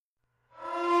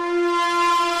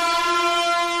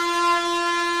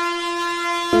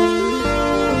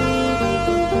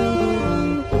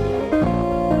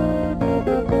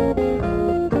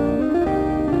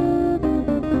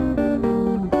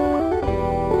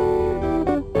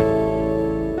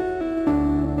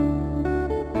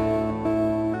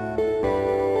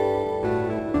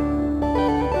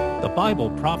Bible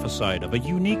prophesied of a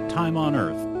unique time on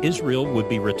earth. Israel would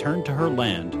be returned to her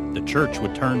land, the church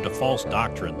would turn to false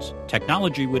doctrines,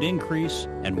 technology would increase,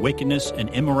 and wickedness and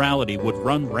immorality would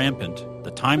run rampant.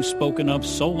 The time spoken of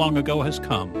so long ago has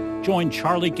come. Join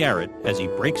Charlie Garrett as he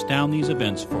breaks down these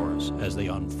events for us as they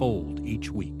unfold each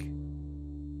week.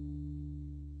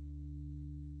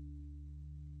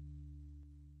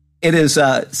 It is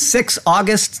 6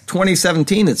 August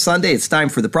 2017. It's Sunday. It's time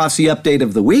for the prophecy update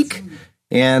of the week.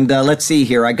 And let's see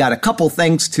here. I got a couple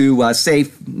things to say.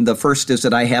 The first is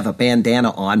that I have a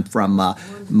bandana on from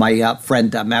my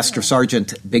friend Master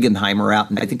Sergeant Biggenheimer out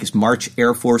in, I think it's March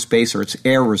Air Force Base, or it's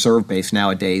Air Reserve Base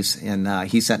nowadays. And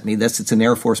he sent me this. It's an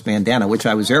Air Force bandana, which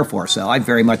I was Air Force, so I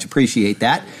very much appreciate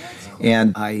that.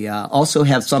 And I also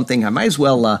have something, I might as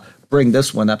well bring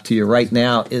this one up to you right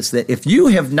now, is that if you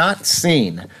have not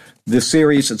seen the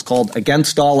series, it's called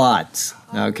Against All Odds,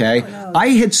 okay? I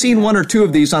had seen one or two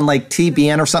of these on like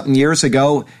TBN or something years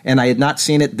ago, and I had not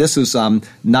seen it. This is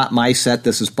not my set.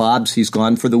 This is Bob's. He's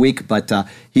gone for the week, but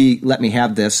he let me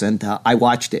have this, and I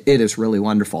watched it. It is really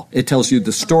wonderful. It tells you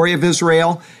the story of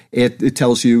Israel. It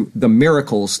tells you the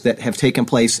miracles that have taken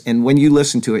place, and when you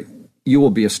listen to it, you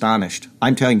will be astonished.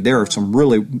 I'm telling you, there are some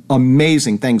really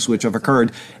amazing things which have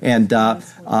occurred, and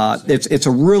it's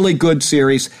a really good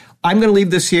series. I'm going to leave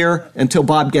this here until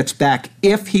Bob gets back.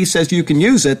 If he says you can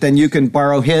use it, then you can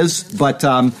borrow his. But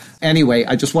anyway,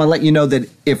 I just want to let you know that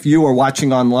if you are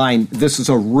watching online, this is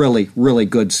a really, really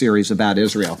good series about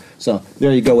Israel. So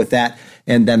there you go with that.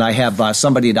 And then I have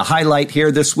somebody to highlight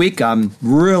here this week.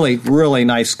 Really, really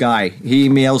nice guy. He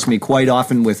emails me quite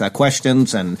often with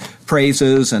questions and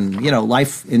praises and,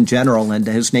 life in general. And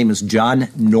his name is John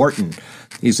Norton.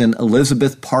 He's in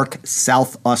Elizabeth Park,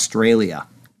 South Australia,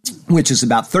 which is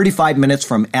about 35 minutes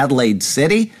from Adelaide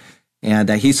City. And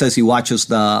he says he watches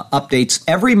the updates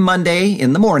every Monday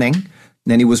in the morning.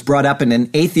 Then he was brought up in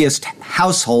an atheist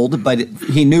household, but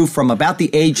he knew from about the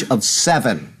age of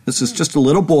 7, this is just a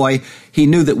little boy, he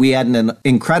knew that we had an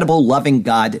incredible, loving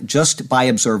God just by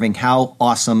observing how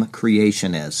awesome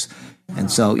creation is. And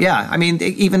so,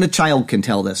 even a child can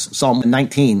tell this. Psalm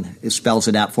 19 spells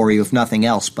it out for you, if nothing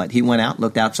else. But he went out,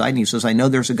 looked outside, and he says, I know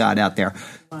there's a God out there.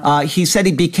 He said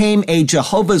he became a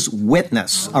Jehovah's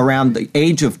Witness around the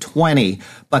age of 20,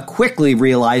 but quickly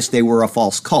realized they were a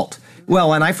false cult.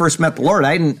 Well, when I first met the Lord,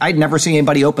 I'd never seen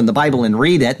anybody open the Bible and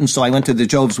read it, and so I went to the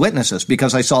Jehovah's Witnesses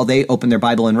because I saw they opened their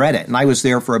Bible and read it. And I was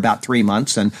there for about 3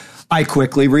 months, and I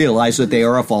quickly realized that they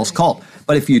are a false cult.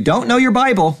 But if you don't know your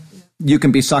Bible, you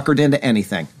can be suckered into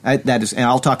anything. And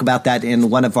I'll talk about that in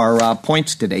one of our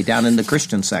points today down in the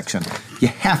Christian section. You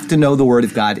have to know the Word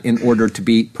of God in order to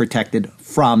be protected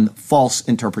from false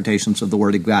interpretations of the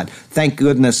Word of God. Thank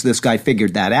goodness this guy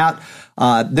figured that out.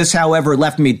 This, however,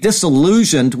 left me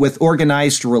disillusioned with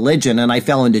organized religion, and I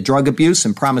fell into drug abuse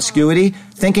and promiscuity,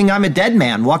 thinking I'm a dead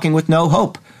man walking with no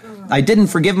hope. I didn't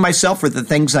forgive myself for the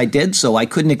things I did, so I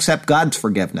couldn't accept God's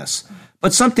forgiveness.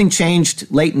 But something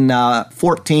changed late in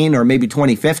 14 or maybe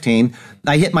 2015.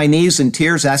 I hit my knees in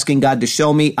tears asking God to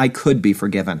show me I could be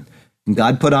forgiven. And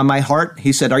God put on my heart,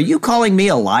 he said, are you calling me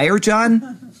a liar,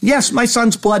 John? Yes, my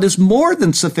son's blood is more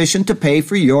than sufficient to pay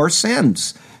for your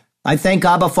sins. I thank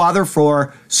Abba Father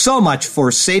for so much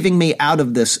for saving me out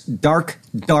of this dark,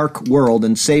 dark world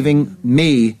and saving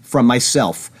me from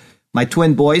myself. My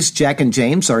twin boys, Jack and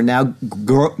James, are now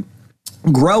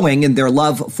growing in their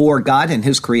love for God and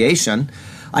his creation.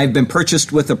 I've been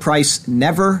purchased with a price.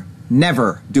 Never,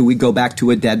 never do we go back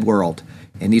to a dead world.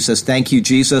 And he says, thank you,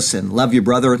 Jesus, and love you,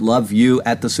 brother, love you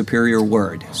at the superior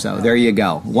word. So there you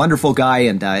go. Wonderful guy,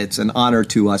 and it's an honor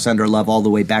to send our love all the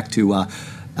way back to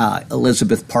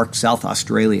Elizabeth Park, South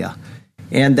Australia.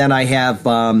 And then I have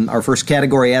our first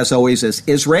category, as always, is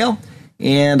Israel.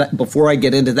 And before I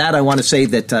get into that, I want to say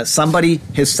that somebody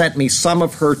has sent me some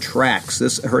of her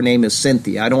tracts. Her name is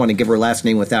Cynthia. I don't want to give her last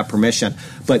name without permission,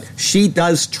 but she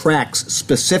does tracts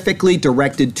specifically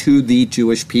directed to the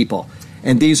Jewish people.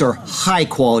 And these are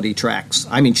high-quality tracts.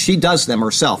 I mean, she does them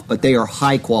herself, but they are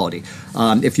high quality.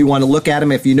 If you want to look at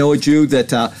them, if you know a Jew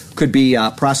that could be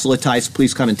proselytized,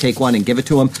 please come and take one and give it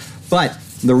to him. But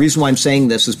the reason why I'm saying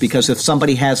this is because if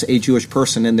somebody has a Jewish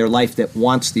person in their life that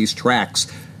wants these tracts,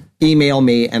 email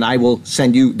me, and I will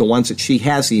send you the ones that she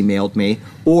has emailed me.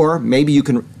 Or maybe you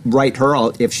can write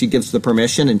her if she gives the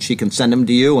permission, and she can send them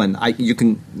to you. And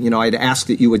I'd ask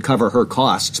that you would cover her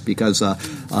costs because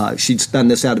she's done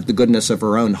this out of the goodness of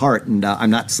her own heart. And I'm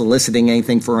not soliciting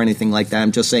anything for anything like that.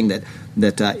 I'm just saying that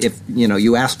that if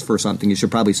you asked for something, you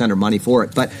should probably send her money for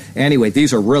it. But anyway,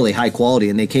 these are really high quality,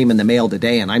 and they came in the mail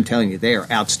today, and I'm telling you, they are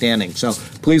outstanding. So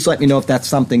please let me know if that's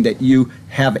something that you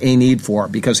have a need for,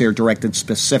 because they are directed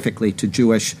specifically to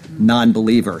Jewish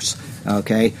non-believers.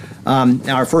 Okay.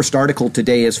 Now, our first article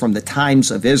today is from the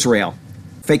Times of Israel.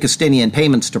 Fakistinian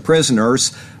payments to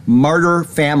prisoners, martyr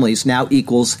families now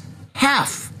equals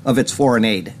half of its foreign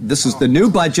aid. This is the new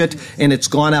budget, and it's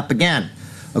gone up again.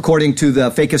 According to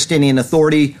the Fakistinian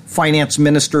Authority, finance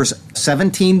minister's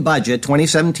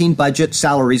 2017 budget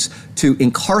salaries to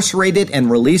incarcerated and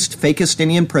released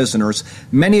Fakistinian prisoners,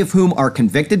 many of whom are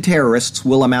convicted terrorists,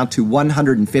 will amount to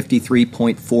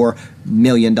 $153.4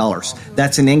 million.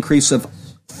 That's an increase of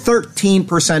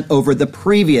 13% over the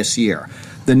previous year.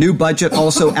 The new budget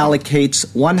also allocates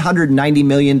 $190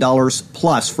 million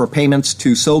plus for payments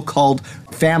to so-called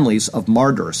families of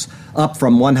martyrs, up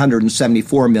from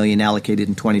 $174 million allocated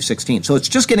in 2016. So it's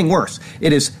just getting worse.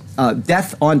 It is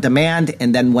death on demand,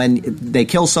 and then when they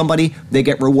kill somebody, they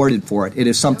get rewarded for it. It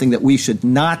is something that we should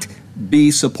not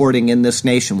be supporting in this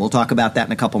nation. We'll talk about that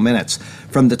in a couple minutes.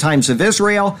 From the Times of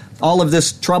Israel, all of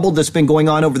this trouble that's been going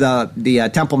on over the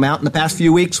Temple Mount in the past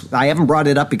few weeks, I haven't brought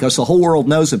it up because the whole world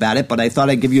knows about it, but I thought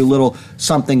I'd give you a little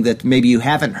something that maybe you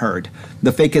haven't heard.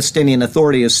 The Fakistinian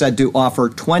Authority is said to offer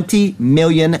 $20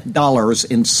 million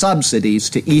in subsidies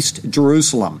to East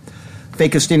Jerusalem.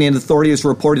 Fakistinian Authority has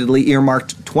reportedly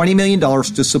earmarked $20 million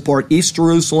to support East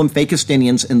Jerusalem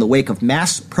Fakistinians in the wake of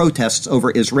mass protests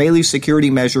over Israeli security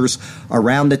measures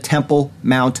around the Temple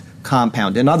Mount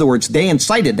compound. In other words, they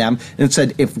incited them and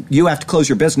said, if you have to close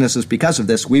your businesses because of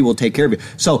this, we will take care of you.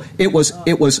 So it was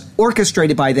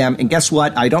orchestrated by them, and guess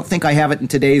what? I don't think I have it in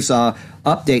today's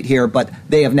update here, but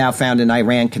they have now found an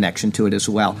Iran connection to it as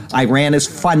well. Iran is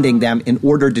funding them in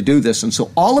order to do this, and so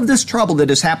all of this trouble that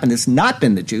has happened has not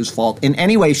been the Jews' fault in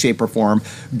any way, shape, or form.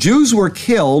 Jews were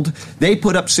killed. They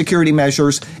put up security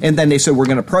measures, and then they said, we're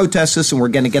going to protest this, and we're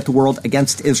going to get the world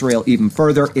against Israel even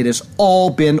further. It has all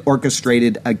been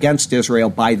orchestrated against Israel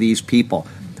by these people.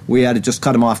 We had to just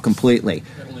cut them off completely.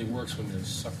 That only works when there's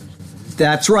suckers who believe it.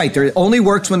 That's right. It only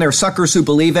works when there are suckers who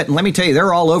believe it. And let me tell you,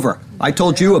 they're all over. I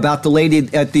told you about the lady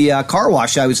at the car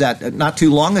wash I was at not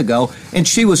too long ago, and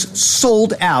she was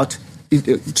sold out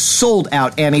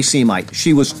anti-Semite.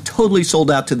 She was totally sold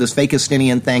out to this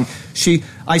Fakistinian thing.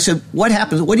 I said, what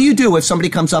happens? What do you do if somebody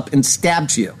comes up and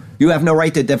stabs you? You have no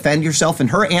right to defend yourself. And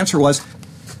her answer was,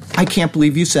 I can't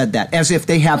believe you said that, as if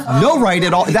they have no right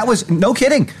at all. That was no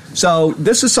kidding. So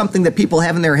this is something that people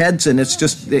have in their heads, and it's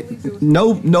just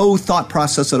no thought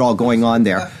process at all going on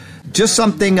there. Just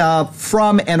something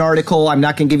from an article. I'm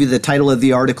not going to give you the title of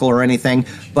the article or anything,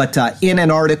 but in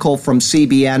an article from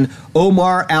CBN,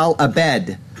 Omar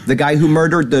al-Abed, the guy who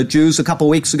murdered the Jews a couple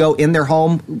weeks ago in their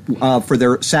home for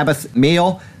their Sabbath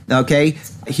meal, okay,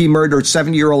 he murdered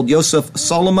 7-year-old Yosef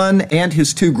Solomon and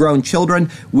his 2 grown children,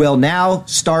 will now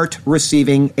start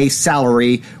receiving a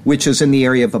salary, which is in the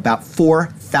area of about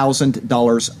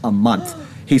 $4,000 a month.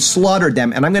 He slaughtered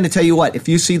them, and I'm going to tell you what, if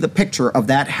you see the picture of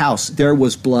that house, there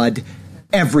was blood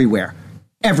everywhere.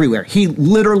 Everywhere. He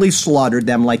literally slaughtered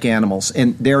them like animals,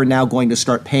 and they're now going to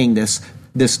start paying this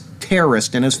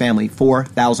terrorist and his family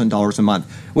 $4,000 a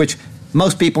month, which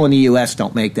most people in the U.S.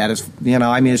 don't make that.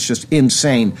 It's just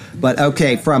insane. But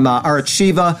okay, from Aretz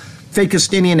Shiva,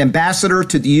 Fakistinian ambassador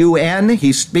to the UN,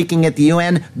 he's speaking at the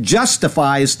UN,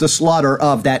 justifies the slaughter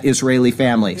of that Israeli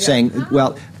family, saying,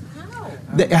 well,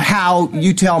 how?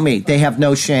 You tell me. They have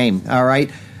no shame, all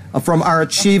right? From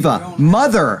Aretz Shiva,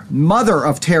 mother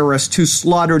of terrorists who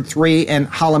slaughtered 3 in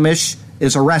Halamish,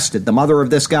 is arrested. The mother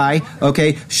of this guy,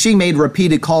 okay, she made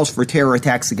repeated calls for terror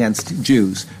attacks against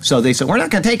Jews. So they said, we're not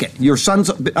going to take it. Your son's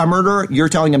a murderer. You're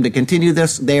telling him to continue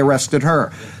this. They arrested her.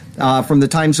 From the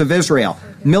Times of Israel,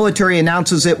 military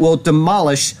announces it will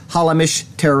demolish Halamish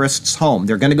terrorists' home.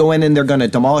 They're going to go in and they're going to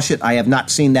demolish it. I have not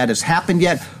seen that has happened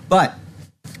yet, but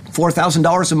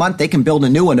 $4,000 a month, they can build a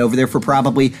new one over there for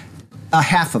probably a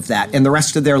half of that, and the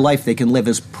rest of their life they can live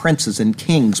as princes and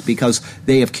kings because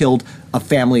they have killed a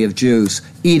family of Jews,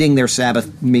 eating their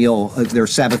Sabbath meal, their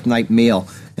Sabbath night meal.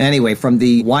 Anyway, from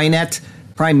the Ynet,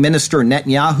 Prime Minister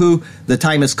Netanyahu, the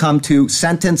time has come to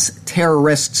sentence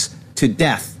terrorists to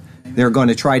death. They're going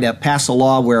to try to pass a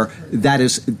law where that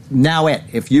is now it.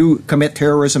 If you commit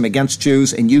terrorism against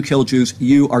Jews and you kill Jews,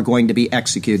 you are going to be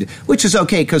executed, which is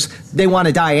okay because they want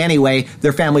to die anyway.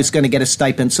 Their family's going to get a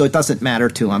stipend, so it doesn't matter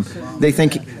to them. They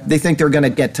think they're going to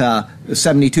get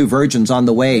 72 virgins on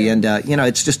the way, and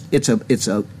it's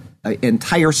a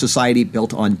entire society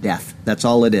built on death. That's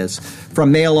all it is.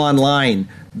 From Mail Online,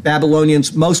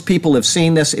 Babylonians, most people have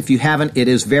seen this. If you haven't, it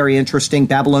is very interesting.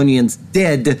 Babylonians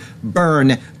did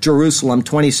burn Jerusalem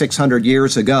 2,600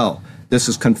 years ago. This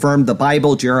is confirmed. The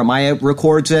Bible, Jeremiah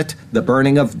records it, the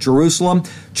burning of Jerusalem.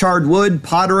 Charred wood,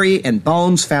 pottery, and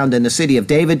bones found in the city of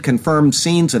David confirmed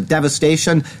scenes of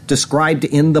devastation described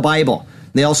in the Bible.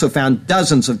 They also found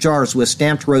dozens of jars with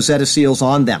stamped Rosetta seals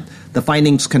on them. The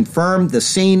findings confirm the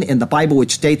scene in the Bible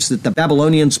which states that the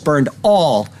Babylonians burned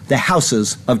all the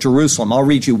houses of Jerusalem. I'll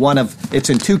read you it's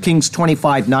in 2 Kings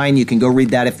 25:9. You can go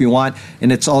read that if you want.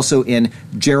 And it's also in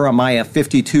Jeremiah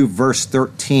 52, verse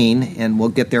 13. And we'll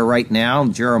get there right now.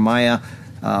 Jeremiah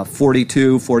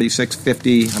 42, 46,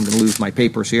 50. I'm going to lose my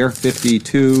papers here.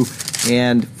 52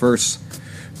 and verse,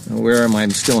 where am I?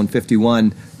 I'm still in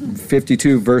 51.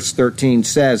 52 verse 13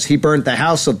 says, he burnt the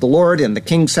house of the Lord and the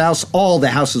king's house, all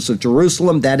the houses of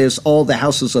Jerusalem, that is, all the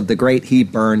houses of the great, he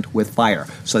burned with fire.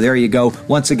 So there you go.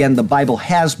 Once again, the Bible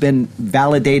has been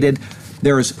validated.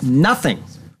 There is nothing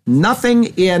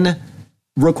in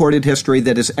recorded history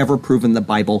that has ever proven the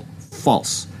Bible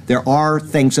false. There are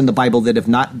things in the Bible that have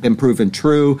not been proven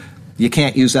true. You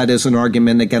can't use that as an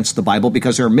argument against the Bible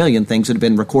because there are a million things that have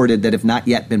been recorded that have not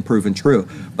yet been proven true.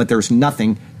 But there's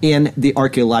nothing in the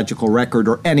archaeological record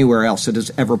or anywhere else that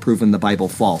has ever proven the Bible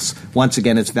false. Once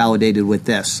again, it's validated with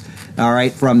this. All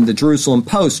right, from the Jerusalem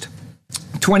Post,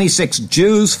 26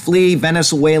 Jews flee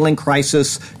Venezuelan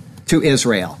crisis to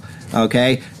Israel.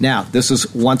 Okay, now this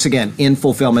is once again in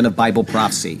fulfillment of Bible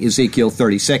prophecy. Ezekiel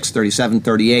 36, 37,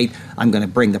 38. I'm going to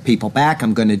bring the people back.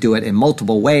 I'm going to do it in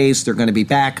multiple ways. They're going to be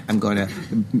back.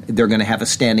 They're going to have a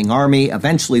standing army.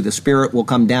 Eventually the Spirit will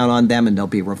come down on them and they'll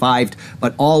be revived.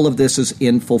 But all of this is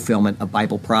in fulfillment of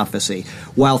Bible prophecy.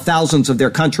 While thousands of their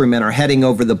countrymen are heading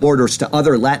over the borders to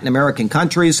other Latin American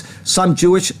countries, some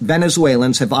Jewish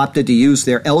Venezuelans have opted to use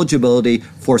their eligibility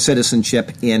for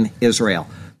citizenship in Israel.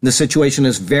 The situation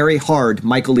is very hard,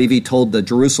 Michael Levy told the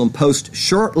Jerusalem Post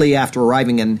shortly after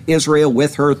arriving in Israel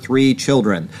with her 3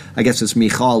 children. I guess it's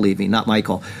Michal Levy, not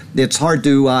Michael. It's hard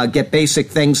to get basic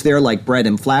things there like bread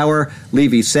and flour,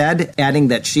 Levy said, adding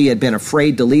that she had been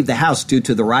afraid to leave the house due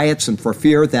to the riots and for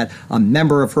fear that a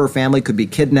member of her family could be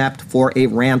kidnapped for a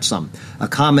ransom, a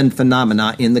common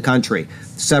phenomena in the country.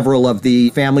 Several of the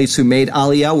families who made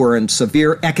Aliyah were in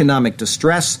severe economic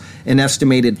distress. An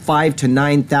estimated 5,000 to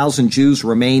 9,000 Jews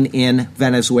remain in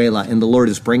Venezuela, and the Lord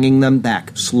is bringing them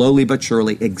back slowly but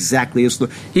surely, exactly as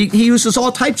He uses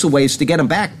all types of ways to get them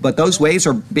back, but those ways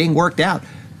are being worked out.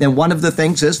 And one of the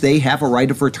things is they have a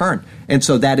right of return, and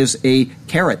so that is a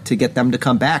carrot to get them to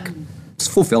come back. It's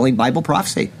fulfilling Bible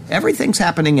prophecy. Everything's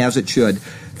happening as it should.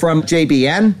 From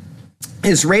JBN,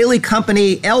 Israeli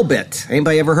company Elbit.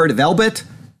 Anybody ever heard of Elbit?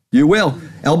 You will.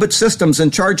 Elbit Systems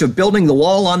in charge of building the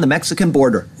wall on the Mexican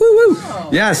border. Woo-woo!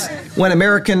 Yes. When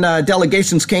American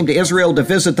delegations came to Israel to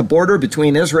visit the border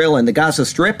between Israel and the Gaza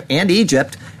Strip and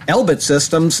Egypt, Elbit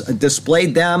Systems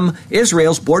displayed them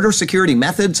Israel's border security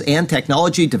methods and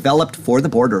technology developed for the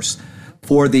borders.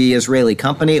 For the Israeli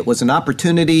company, it was an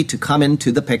opportunity to come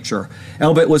into the picture.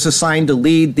 Elbit was assigned to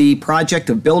lead the project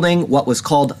of building what was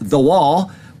called the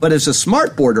wall, but as a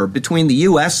smart border between the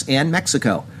U.S. and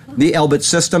Mexico. The Elbit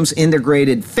Systems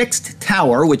integrated fixed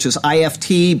tower, which is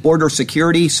IFT border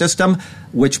security system,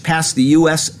 which passed the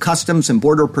U.S. Customs and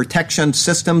Border Protection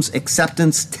Systems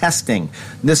acceptance testing.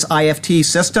 This IFT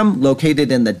system,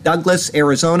 located in the Douglas,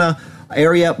 Arizona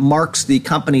area, marks the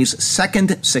company's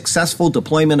second successful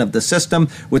deployment of the system,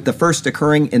 with the first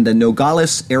occurring in the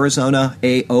Nogales, Arizona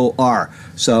AOR.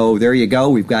 So there you go.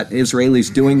 We've got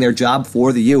Israelis doing their job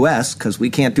for the U.S. because we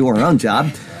can't do our own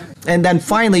job. And then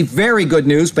finally, very good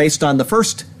news based on the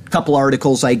first couple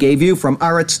articles I gave you from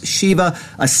Aretz Shiva.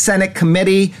 A Senate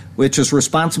committee, which is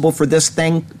responsible for this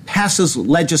thing, passes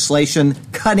legislation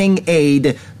cutting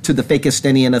aid to the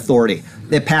Fakistinian Authority.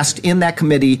 It passed in that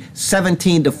committee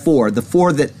 17-4. The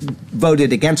 4 that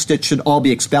voted against it should all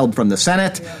be expelled from the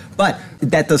Senate. But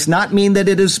that does not mean that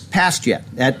it is passed yet.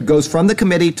 That goes from the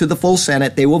committee to the full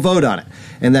Senate. They will vote on it.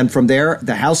 And then from there,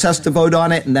 the House has to vote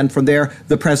on it. And then from there,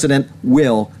 the president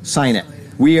will sign it.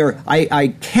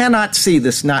 I cannot see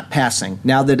this not passing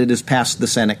now that it has passed the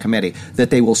Senate committee, that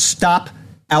they will stop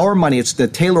our money. It's the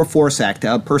Taylor Force Act,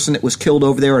 a person that was killed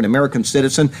over there, an American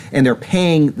citizen, and they're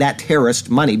paying that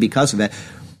terrorist money because of it.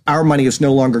 Our money is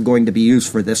no longer going to be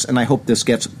used for this, and I hope this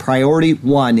gets priority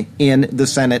 1 in the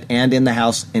Senate and in the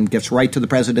House and gets right to the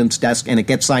president's desk, and it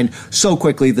gets signed so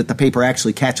quickly that the paper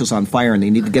actually catches on fire and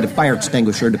they need to get a fire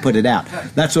extinguisher to put it out.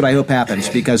 That's what I hope happens,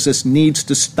 because this needs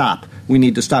to stop. We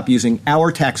need to stop using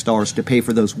our tax dollars to pay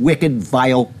for those wicked,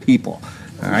 vile people.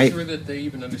 All right. Are you sure that they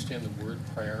even understand the word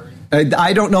priority?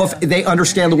 I don't know if they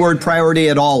understand the word priority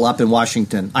at all up in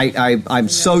Washington. I'm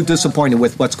so disappointed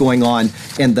with what's going on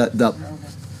and the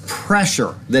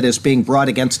pressure that is being brought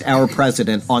against our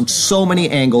president on so many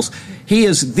angles. He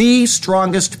is the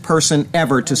strongest person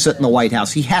ever to sit in the White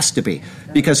House. He has to be,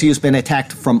 because he has been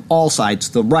attacked from all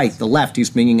sides, the right, the left. He's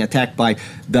being attacked by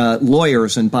the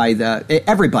lawyers and by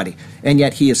everybody. And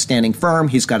yet he is standing firm.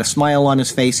 He's got a smile on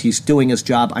his face. He's doing his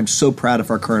job. I'm so proud of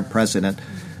our current president.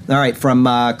 All right, from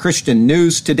Christian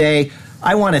News today,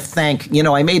 I want to thank,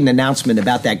 I made an announcement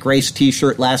about that Grace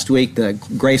T-shirt last week, the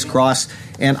Grace Cross,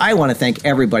 and I want to thank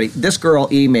everybody. This girl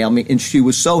emailed me, and she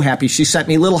was so happy. She sent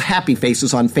me little happy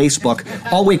faces on Facebook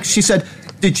all week. She said,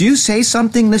 "Did you say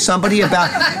something to somebody about..."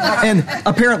 And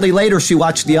apparently later she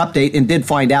watched the update and did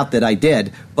find out that I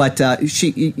did. But I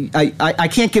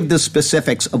can't give the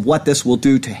specifics of what this will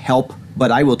do to help,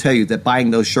 but I will tell you that buying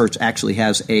those shirts actually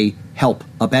has a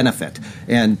benefit.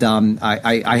 And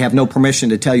I have no permission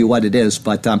to tell you what it is,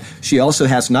 but she also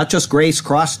has not just Grace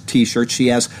Cross T-shirts, she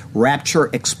has Rapture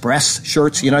Express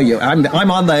shirts.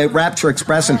 I'm on the Rapture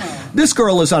Express, and this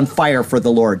girl is on fire for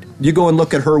the Lord. You go and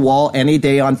look at her wall any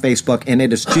day on Facebook, and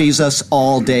it is Jesus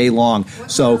all day long.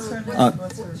 So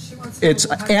it's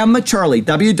mcharlie,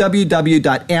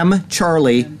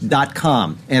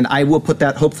 www.mcharlie.com. And I will put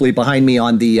that hopefully behind me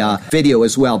on the video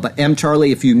as well. But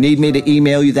mcharlie, if you need me to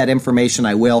email you that information,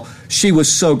 I will. She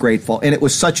was so grateful, and it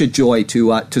was such a joy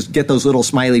to get those little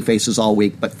smiley faces all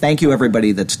week. But thank you,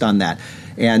 everybody that's done that.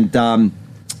 And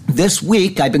this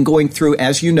week, I've been going through,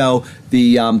 as you know,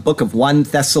 the book of 1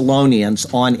 Thessalonians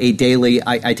on a daily.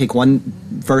 I take one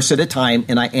verse at a time,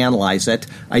 and I analyze it.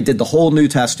 I did the whole New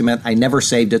Testament. I never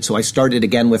saved it, so I started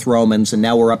again with Romans, and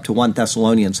now we're up to 1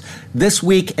 Thessalonians. This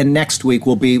week and next week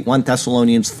will be 1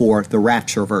 Thessalonians 4, the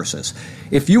rapture verses.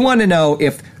 If you want to know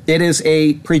if it is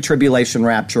a pre-tribulation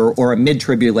rapture or a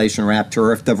mid-tribulation rapture,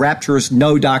 or if the rapture is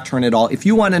no doctrine at all, if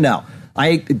you want to know,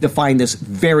 I define this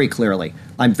very clearly.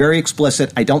 I'm very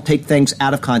explicit. I don't take things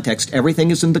out of context. Everything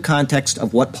is in the context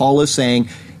of what Paul is saying,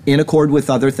 in accord with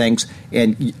other things,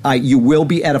 and you will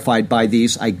be edified by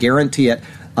these. I guarantee it.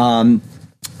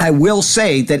 I will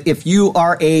say that if you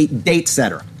are a date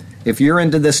setter, if you're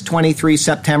into this 23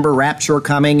 September rapture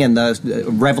coming and the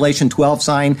Revelation 12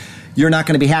 sign, you're not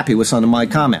going to be happy with some of my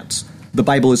comments. The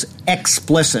Bible is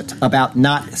explicit about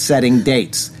not setting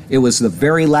dates. It was the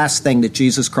very last thing that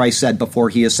Jesus Christ said before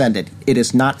he ascended. It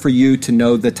is not for you to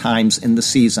know the times and the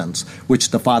seasons,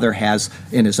 which the Father has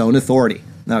in his own authority.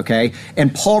 Okay?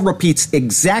 And Paul repeats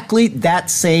exactly that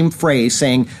same phrase,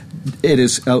 saying it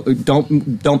is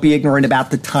don't be ignorant about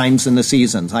the times and the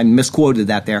seasons. I misquoted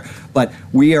that there, but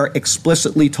we are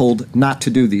explicitly told not to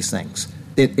do these things.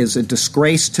 It is a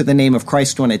disgrace to the name of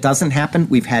Christ when it doesn't happen.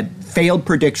 We've had failed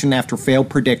prediction after failed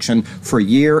prediction for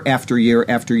year after year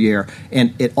after year,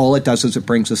 and all it does is it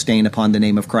brings a stain upon the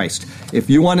name of Christ. If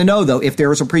you want to know, though, if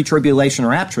there is a pre-tribulation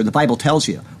rapture, the Bible tells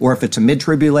you, or if it's a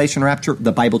mid-tribulation rapture,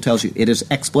 the Bible tells you. It is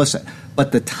explicit.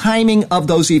 But the timing of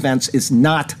those events is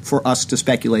not for us to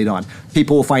speculate on.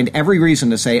 People will find every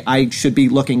reason to say, I should be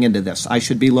looking into this. I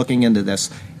should be looking into this.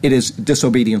 It is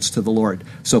disobedience to the Lord.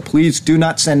 So please do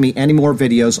not send me any more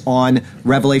videos on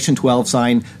Revelation 12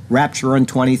 sign, rapture on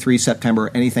 23 September,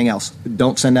 anything else.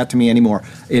 Don't send that to me anymore.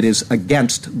 It is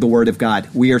against the Word of God.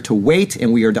 We are to wait,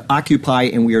 and we are to occupy,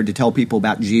 and we are to tell people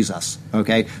about Jesus.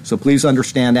 Okay? So please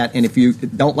understand that. And if you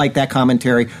don't like that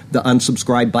commentary, the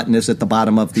unsubscribe button is at the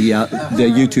bottom of the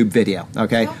YouTube video.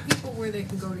 Okay? Tell people where they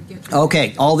can go to get to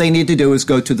Okay, all they need to do is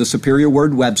go to the Superior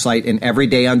Word website, and every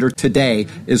day under today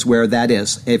is where that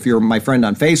is. If you're my friend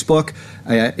on Facebook,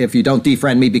 if you don't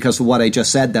defriend me because of what I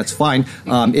just said, that's fine.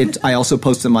 I also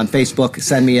post them on Facebook.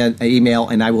 Send me an email,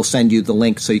 and I will send you the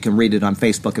link so you can read it on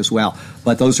Facebook as well.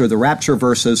 But those are the rapture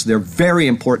verses. They're very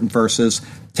important verses,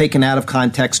 taken out of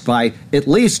context by at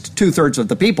least two-thirds of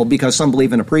the people, because some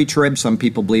believe in a pre-trib, some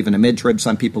people believe in a mid-trib,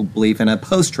 some people believe in a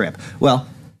post-trib. Well,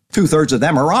 two-thirds of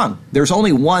them are wrong. There's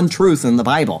only one truth in the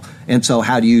Bible. And so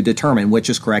how do you determine which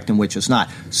is correct and which is not?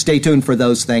 Stay tuned for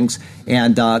those things.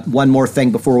 And one more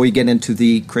thing before we get into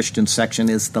the Christian section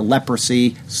is the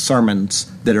leprosy sermons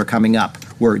that are coming up.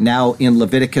 We're now in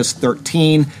Leviticus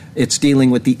 13. It's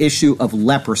dealing with the issue of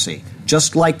leprosy.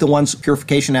 Just like the ones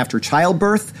purification after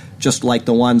childbirth, just like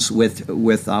the ones with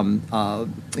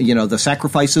the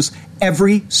sacrifices,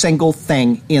 every single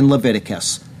thing in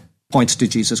Leviticus points to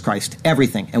Jesus Christ,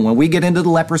 everything. And when we get into the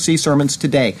leprosy sermons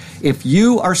today, if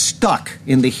you are stuck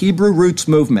in the Hebrew roots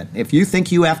movement, if you think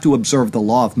you have to observe the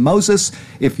law of Moses,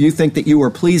 if you think that you are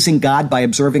pleasing God by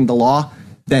observing the law,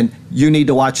 then you need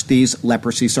to watch these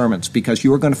leprosy sermons, because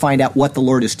you are going to find out what the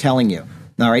Lord is telling you.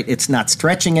 All right, it's not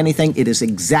stretching anything. It is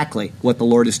exactly what the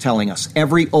Lord is telling us.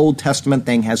 Every Old Testament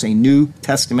thing has a New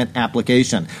Testament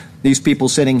application. These people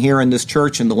sitting here in this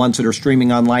church and the ones that are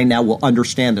streaming online now will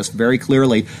understand this very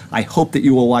clearly. I hope that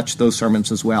you will watch those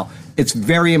sermons as well. It's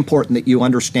very important that you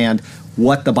understand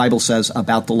what the Bible says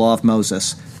about the law of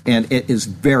Moses, and it is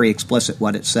very explicit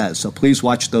what it says. So please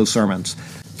watch those sermons.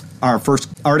 Our first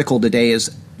article today is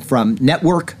from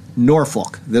Network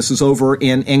Norfolk. This is over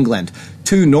in England.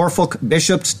 2 Norfolk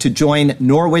bishops to join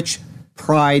Norwich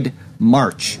Pride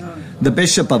March. The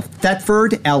Bishop of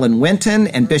Thetford, Alan Winton,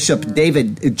 and Bishop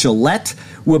David Gillette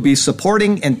will be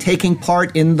supporting and taking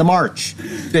part in the march.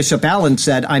 Bishop Allen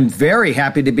said, "I'm very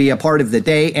happy to be a part of the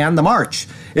day and the march.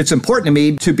 It's important to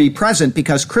me to be present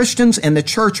because Christians and the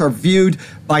church are viewed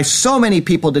by so many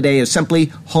people today as simply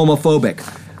homophobic.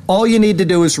 All you need to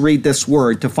do is read this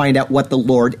word to find out what the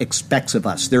Lord expects of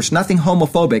us. There's nothing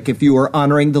homophobic if you are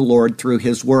honoring the Lord through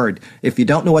his word. If you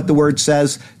don't know what the word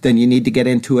says, then you need to get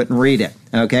into it and read it,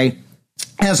 okay?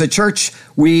 As a church,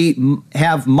 we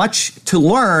have much to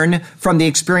learn from the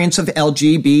experience of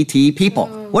LGBT people.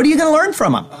 What are you going to learn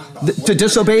from them? To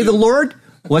disobey the Lord?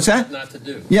 What's that? What not to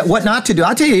do. Yeah, what not to do.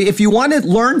 I'll tell you, if you want to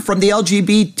learn from the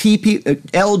LGBT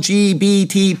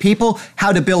people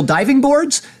how to build diving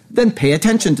boards, then pay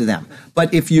attention to them.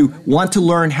 But if you want to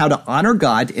learn how to honor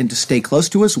God and to stay close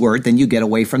to his word, then you get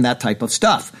away from that type of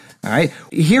stuff. All right.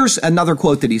 Here's another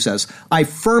quote that he says, "I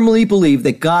firmly believe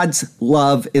that God's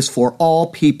love is for all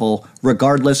people,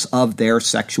 regardless of their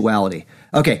sexuality."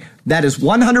 Okay, that is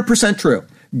 100% true.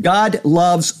 God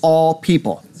loves all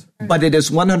people, but it is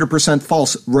 100%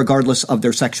 false regardless of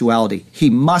their sexuality. He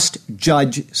must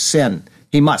judge sin.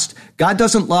 He must. God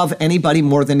doesn't love anybody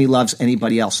more than he loves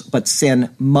anybody else, but sin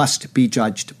must be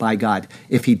judged by God.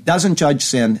 If he doesn't judge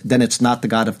sin, then it's not the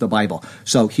God of the Bible.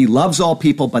 So he loves all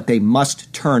people, but they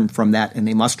must turn from that, and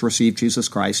they must receive Jesus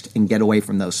Christ and get away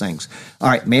from those things. All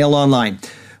right, Mail Online.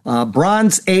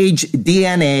 Bronze Age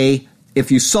DNA.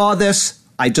 If you saw this,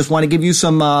 I just want to give you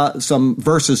some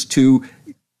verses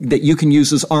that you can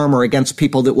use as armor against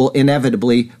people that will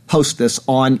inevitably post this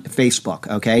on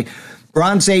Facebook, okay?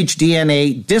 Bronze Age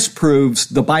DNA disproves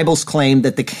the Bible's claim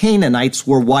that the Canaanites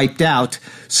were wiped out.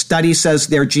 Study says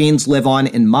their genes live on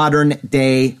in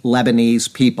modern-day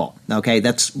Lebanese people. Okay,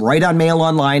 that's right on Mail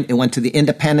Online. It went to the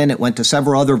Independent. It went to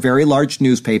several other very large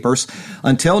newspapers.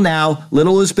 Until now,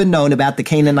 little has been known about the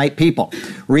Canaanite people.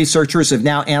 Researchers have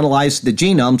now analyzed the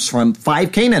genomes from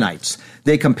 5 Canaanites.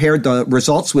 They compared the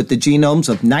results with the genomes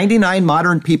of 99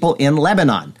 modern people in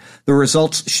Lebanon. The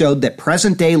results showed that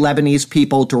present-day Lebanese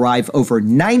people derive over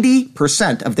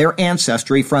 90% of their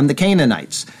ancestry from the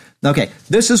Canaanites. Okay,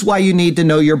 this is why you need to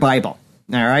know your Bible,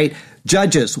 all right?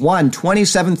 Judges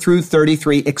 1:27 through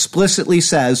 33 explicitly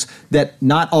says that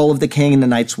not all of the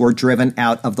Canaanites were driven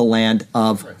out of the land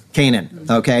of Canaan,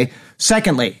 okay?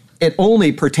 Secondly, it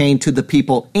only pertained to the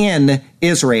people in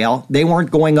Israel. They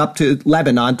weren't going up to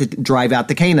Lebanon to drive out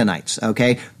the Canaanites,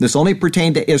 okay? This only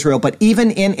pertained to Israel, but even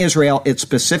in Israel, it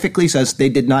specifically says they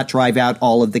did not drive out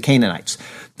all of the Canaanites.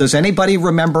 Does anybody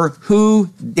remember who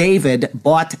David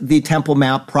bought the Temple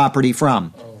Mount property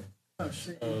from?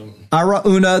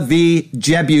 Araunah the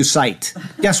Jebusite.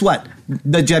 Guess what?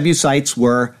 The Jebusites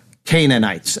were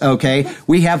Canaanites, okay?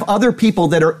 We have other people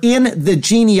that are in the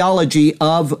genealogy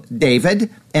of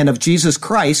David and of Jesus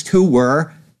Christ who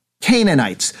were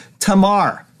Canaanites.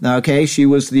 Tamar, okay? She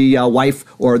was the wife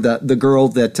or the girl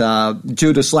that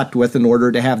Judah slept with in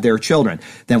order to have their children.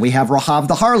 Then we have Rahab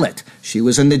the harlot. She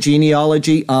was in the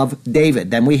genealogy of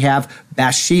David. Then we have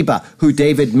Bathsheba, who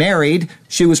David married.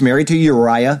 She was married to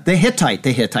Uriah the Hittite.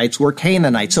 The Hittites were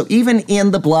Canaanites. So even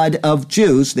in the blood of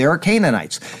Jews, there are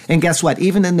Canaanites. And guess what?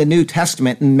 Even in the New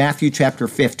Testament, in Matthew chapter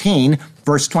 15,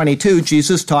 verse 22,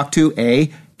 Jesus talked to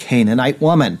a Canaanite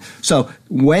woman. So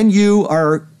when you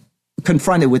are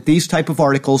confronted with these type of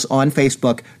articles on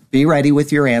Facebook, be ready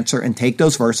with your answer and take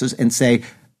those verses and say,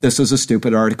 this is a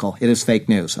stupid article. It is fake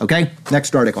news. Okay?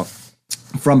 Next article.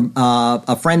 From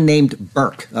a friend named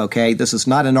Burke, okay? This is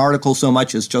not an article so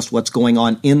much as just what's going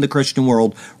on in the Christian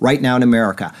world right now in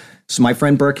America. So my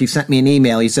friend Burke, he sent me an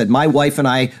email. He said, my wife and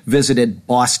I visited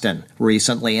Boston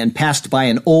recently and passed by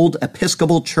an old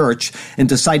Episcopal church and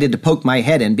decided to poke my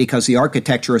head in because the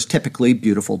architecture is typically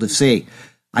beautiful to see.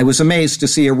 I was amazed to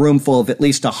see a room full of at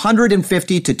least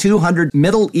 150 to 200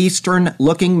 Middle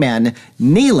Eastern-looking men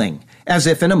kneeling as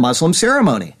if in a Muslim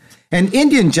ceremony. An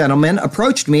Indian gentleman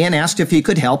approached me and asked if he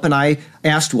could help, and I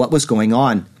asked what was going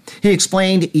on. He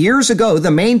explained, years ago,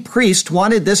 the main priest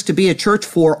wanted this to be a church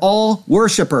for all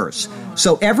worshipers.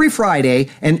 So every Friday,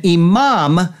 an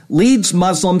imam leads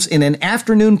Muslims in an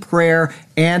afternoon prayer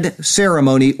and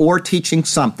ceremony or teaching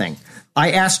something.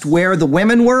 I asked where the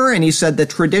women were, and he said the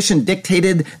tradition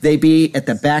dictated they be at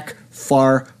the back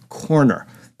far corner.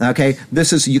 Okay,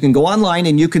 you can go online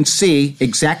and you can see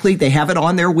exactly, they have it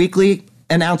on their weekly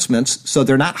announcements, so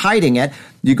they're not hiding it.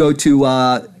 You go to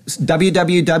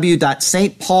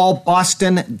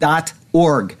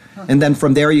www.stpaulboston.org. And then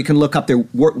from there, you can look up their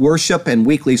worship and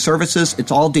weekly services.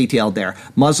 It's all detailed there.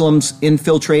 Muslims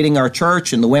infiltrating our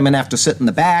church, and the women have to sit in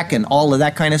the back, and all of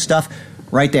that kind of stuff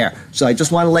right there. So I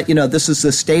just want to let you know, this is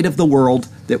the state of the world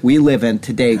that we live in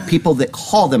today. People that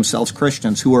call themselves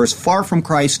Christians who are as far from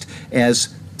Christ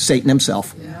as Satan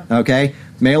himself. Okay?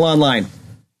 Mail online.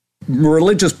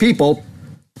 Religious people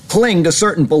cling to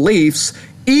certain beliefs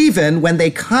even when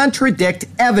they contradict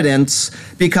evidence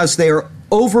because they are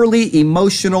overly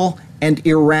emotional and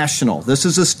irrational. This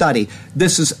is a study.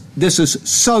 This is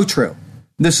so true.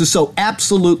 This is so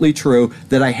absolutely true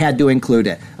that I had to include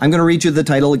it. I'm going to read you the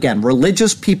title again.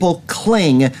 Religious people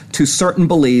cling to certain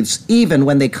beliefs even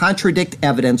when they contradict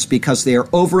evidence because they are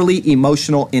overly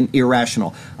emotional and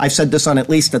irrational. I've said this on at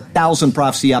least 1,000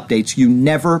 prophecy updates. You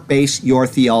never base your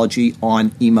theology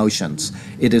on emotions.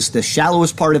 It is the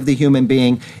shallowest part of the human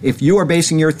being. If you are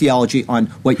basing your theology on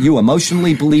what you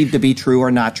emotionally believe to be true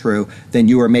or not true, then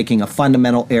you are making a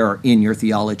fundamental error in your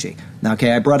theology.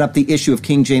 Okay, I brought up the issue of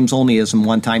King James onlyism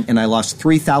one time, and I lost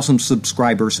 3,000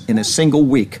 subscribers in a single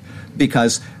week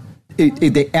because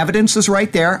the evidence is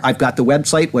right there. I've got the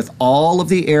website with all of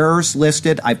the errors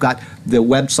listed. I've got the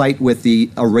website with the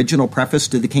original preface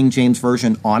to the King James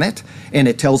Version on it, and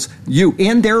it tells you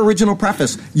in their original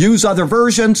preface, use other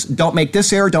versions, don't make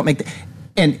this error, don't make that.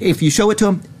 And if you show it to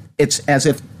them, it's as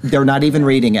if they're not even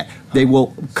reading it. They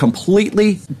will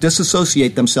completely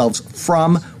disassociate themselves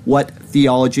from what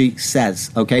theology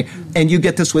says, okay? And you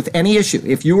get this with any issue.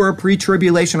 If you are a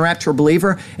pre-tribulation rapture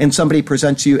believer and somebody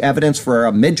presents you evidence for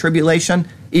a mid-tribulation,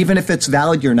 even if it's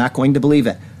valid, you're not going to believe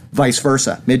it. Vice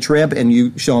versa. Mid-trib and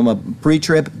you show them a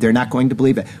pre-trib, they're not going to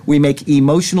believe it. We make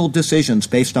emotional decisions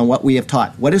based on what we have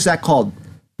taught. What is that called?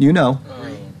 You know.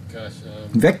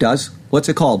 Vic does. What's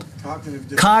it called?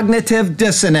 Cognitive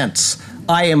dissonance.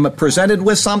 I am presented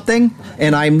with something,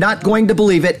 and I'm not going to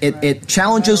believe it. It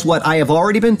challenges what I have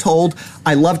already been told.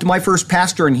 I loved my first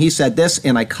pastor, and he said this,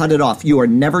 and I cut it off. You are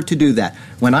never to do that.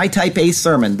 When I type a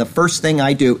sermon, the first thing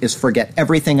I do is forget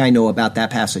everything I know about that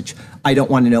passage. I don't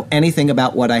want to know anything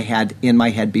about what I had in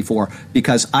my head before,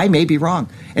 because I may be wrong.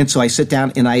 And so I sit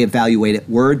down and I evaluate it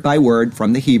word by word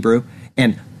from the Hebrew,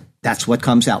 and that's what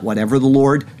comes out. Whatever the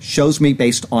Lord shows me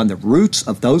based on the roots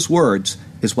of those words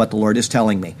is what the Lord is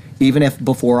telling me. Even if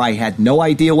before I had no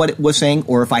idea what it was saying,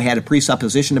 or if I had a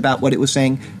presupposition about what it was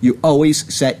saying, you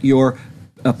always set your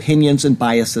opinions and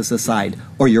biases aside,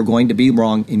 or you're going to be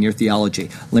wrong in your theology.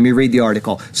 Let me read the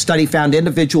article. Study found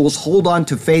individuals hold on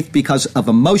to faith because of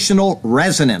emotional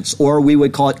resonance, or we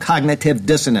would call it cognitive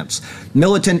dissonance.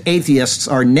 Militant atheists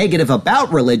are negative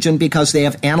about religion because they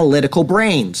have analytical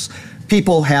brains.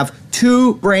 People have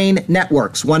two brain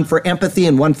networks, one for empathy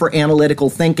and one for analytical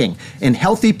thinking. In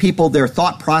healthy people, their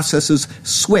thought processes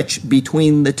switch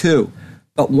between the two.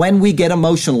 But when we get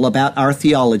emotional about our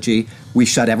theology, we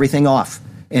shut everything off.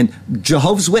 And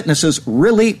Jehovah's Witnesses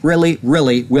really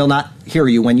will not hear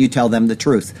you when you tell them the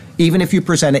truth, even if you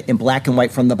present it in black and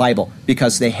white from the Bible,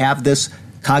 because they have this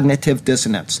cognitive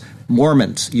dissonance.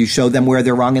 Mormons, you show them where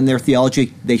they're wrong in their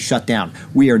theology, they shut down.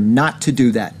 We are not to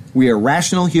do that. We are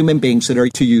rational human beings that are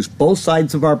to use both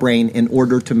sides of our brain in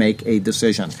order to make a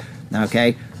decision.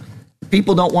 Okay?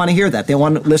 People don't want to hear that. They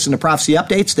want to listen to prophecy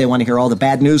updates. They want to hear all the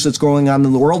bad news that's going on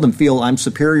in the world and feel I'm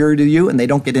superior to you, and they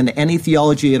don't get into any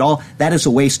theology at all. That is a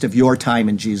waste of your time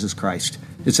in Jesus Christ.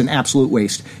 It's an absolute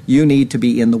waste. You need to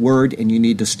be in the Word, and you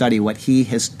need to study what He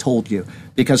has told you,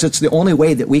 because it's the only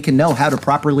way that we can know how to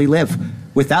properly live.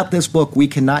 Without this book, we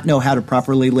cannot know how to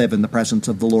properly live in the presence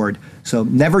of the Lord. So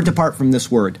never depart from this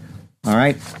Word. All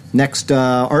right, next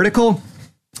article.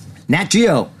 Nat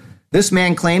Geo. This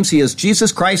man claims he is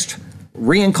Jesus Christ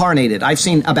reincarnated. I've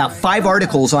seen about 5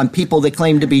 articles on people that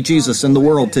claim to be Jesus in the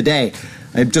world today.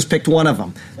 I've just picked one of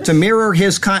them. To mirror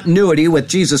his continuity with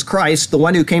Jesus Christ, the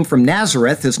one who came from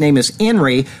Nazareth, his name is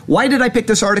Henry. Why did I pick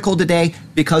this article today?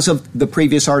 Because of the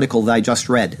previous article that I just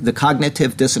read, the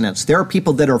cognitive dissonance. There are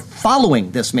people that are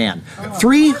following this man.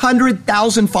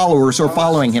 300,000 followers are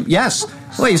following him. Yes.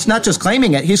 Well, he's not just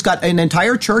claiming it. He's got an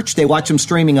entire church. They watch him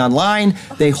streaming online.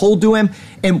 They hold to him.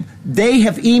 And they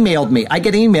have emailed me. I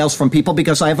get emails from people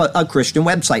because I have a Christian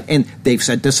website. And they've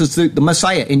said, this is the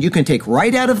Messiah. And you can take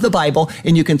right out of the Bible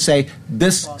and you can say,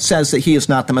 this says that he is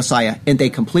not the Messiah. And they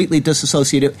completely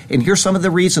disassociate it. And here's some of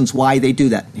the reasons why they do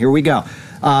that. Here we go.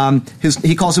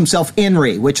 He calls himself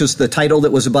INRI, which is the title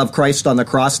that was above Christ on the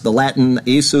cross, the Latin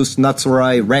Iesus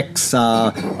Nazarei Rex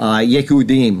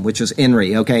Yehudim, which is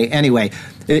INRI. Okay, anyway,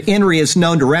 INRI is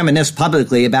known to reminisce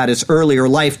publicly about his earlier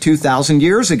life 2,000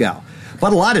 years ago.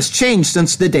 But a lot has changed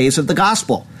since the days of the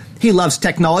gospel. He loves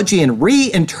technology and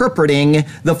reinterpreting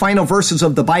the final verses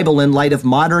of the Bible in light of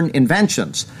modern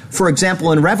inventions. For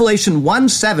example, in Revelation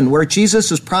 1:7, where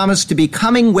Jesus is promised to be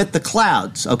coming with the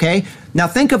clouds, okay? Now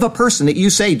think of a person that you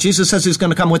say, Jesus says he's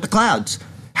going to come with the clouds.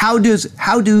 How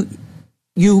do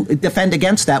you defend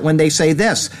against that when they say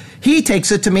this? He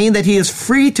takes it to mean that he is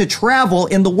free to travel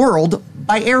in the world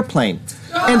by airplane.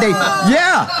 And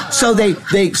so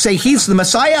they say he's the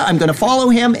Messiah, I'm going to follow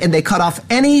him, and they cut off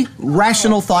any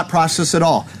rational thought process at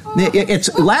all.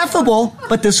 It's laughable,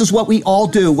 but this is what we all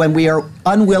do when we are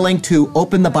unwilling to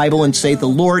open the Bible and say, the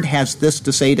Lord has this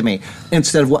to say to me,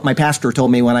 instead of what my pastor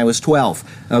told me when I was 12.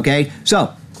 Okay?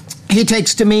 So he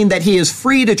takes to mean that he is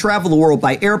free to travel the world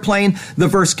by airplane. The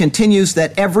verse continues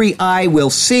that every eye will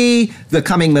see the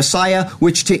coming Messiah,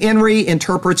 which to INRI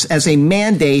interprets as a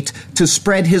mandate to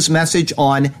spread his message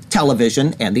on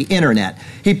television and the internet.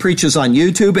 He preaches on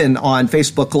YouTube and on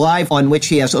Facebook Live, on which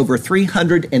he has over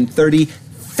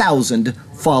 330,000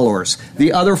 followers.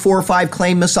 The other 4 or 5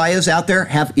 claimed messiahs out there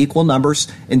have equal numbers,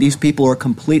 and these people are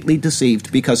completely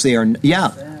deceived because they are,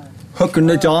 hook in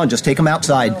the jaw and just take them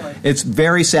outside. It's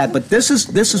very sad, but this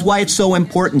is why it's so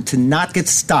important to not get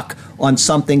stuck on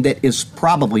something that is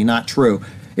probably not true.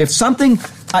 If something,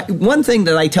 one thing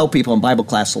that I tell people in Bible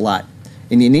class a lot,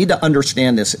 and you need to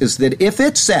understand this, is that if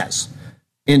it says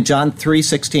in John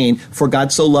 3:16, for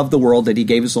God so loved the world that he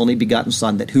gave his only begotten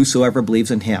Son, that whosoever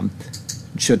believes in him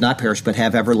should not perish but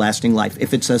have everlasting life.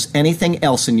 If it says anything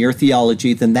else in your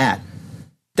theology than that,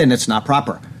 then it's not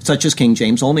proper, such as King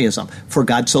James onlyism. For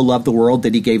God so loved the world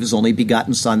that he gave his only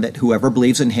begotten Son, that whoever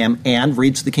believes in him and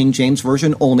reads the King James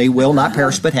Version only will not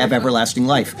perish but have everlasting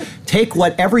life. Take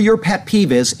whatever your pet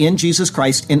peeve is in Jesus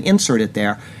Christ and insert it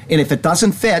there. And if it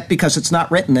doesn't fit because it's not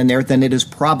written in there, then it is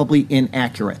probably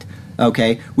inaccurate.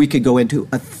 Okay, we could go into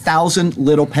 1,000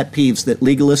 little pet peeves that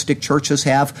legalistic churches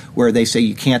have, where they say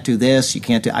you can't do this, you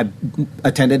can't do. I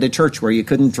attended a church where you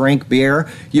couldn't drink beer,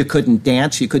 you couldn't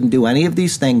dance, you couldn't do any of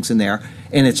these things in there,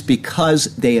 and it's because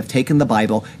they have taken the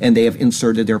Bible and they have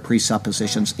inserted their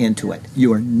presuppositions into it.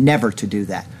 You are never to do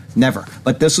that, never.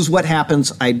 But this is what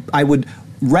happens. I would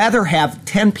rather have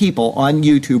 10 people on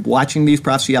YouTube watching these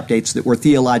prophecy updates that were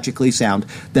theologically sound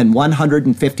than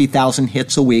 150,000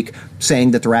 hits a week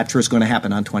saying that the rapture is going to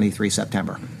happen on 23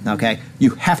 September. Okay?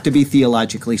 You have to be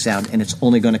theologically sound, and it's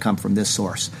only going to come from this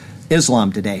source.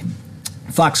 Islam today.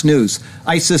 Fox News.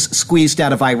 ISIS squeezed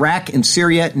out of Iraq and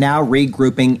Syria, now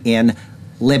regrouping in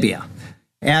Libya.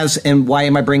 And why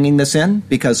am I bringing this in?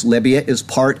 Because Libya is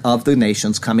part of the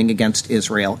nations coming against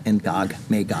Israel and Gog,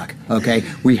 Magog. Okay,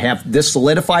 we have this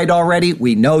solidified already.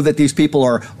 We know that these people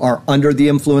are under the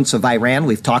influence of Iran.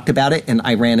 We've talked about it, and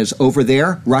Iran is over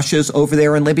there. Russia's over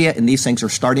there in Libya, and these things are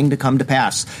starting to come to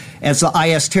pass. As the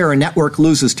IS terror network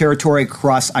loses territory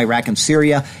across Iraq and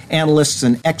Syria, analysts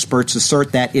and experts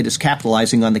assert that it is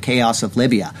capitalizing on the chaos of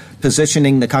Libya,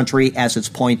 positioning the country as its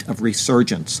point of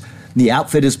resurgence. The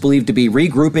outfit is believed to be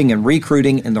regrouping and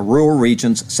recruiting in the rural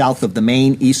regions south of the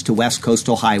main east to west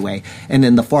coastal highway and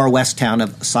in the far west town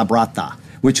of Sabratha,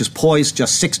 which is poised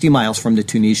just 60 miles from the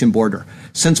Tunisian border.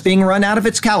 Since being run out of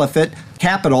its caliphate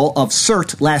capital of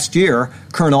Sirte last year,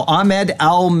 Colonel Ahmed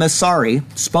al-Masari,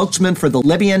 spokesman for the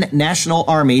Libyan National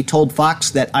Army, told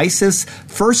Fox that ISIS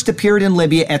first appeared in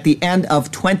Libya at the end of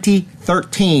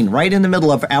 2013, right in the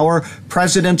middle of our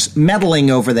president's meddling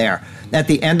over there. At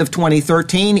the end of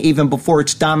 2013, even before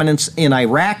its dominance in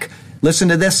Iraq, listen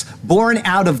to this, born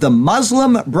out of the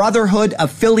Muslim Brotherhood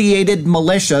affiliated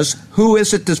militias. Who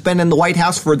is it that's been in the White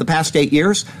House for the past 8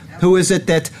 years? Who is it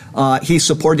that he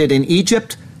supported in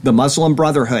Egypt? The Muslim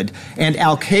Brotherhood. And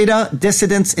al-Qaeda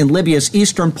dissidents in Libya's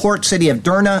eastern port city of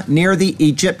Derna near the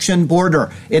Egyptian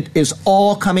border. It is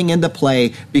all coming into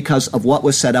play because of what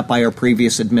was set up by our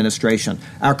previous administration.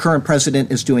 Our current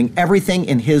president is doing everything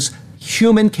in his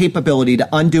human capability to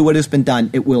undo what has been done.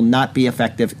 It will not be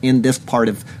effective in this part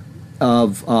of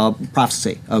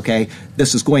prophecy, okay?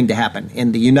 This is going to happen.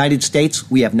 In the United States,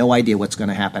 we have no idea what's going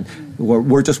to happen.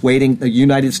 We're just waiting. The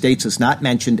United States is not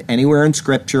mentioned anywhere in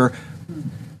Scripture.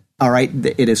 All right,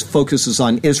 it focuses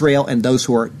on Israel and those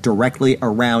who are directly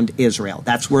around Israel.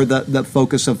 That's where the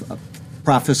focus of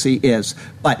prophecy is.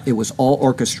 But it was all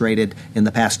orchestrated in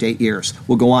the past 8 years.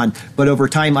 We'll go on. But over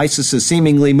time, ISIS has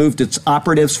seemingly moved its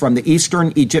operatives from the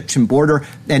eastern Egyptian border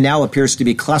and now appears to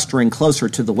be clustering closer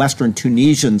to the western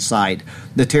Tunisian side.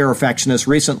 The terror faction has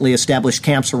recently established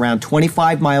camps around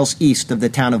 25 miles east of the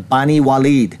town of Bani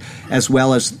Walid, as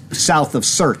well as south of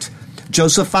Sirte.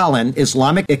 Joseph Fallon,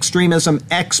 Islamic extremism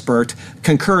expert,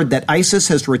 concurred that ISIS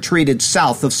has retreated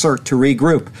south of Sirte to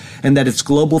regroup and that its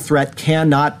global threat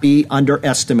cannot be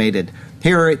underestimated.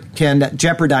 Here it can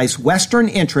jeopardize Western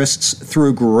interests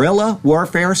through guerrilla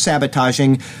warfare,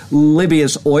 sabotaging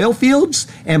Libya's oil fields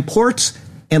and ports,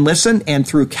 and listen, and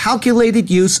through calculated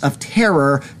use of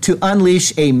terror to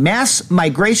unleash a mass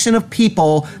migration of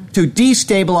people to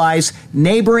destabilize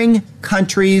neighboring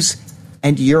countries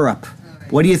and Europe.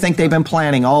 What do you think they've been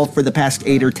planning all for the past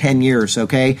 8 or 10 years,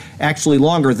 okay? Actually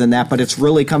longer than that, but it's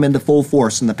really come into full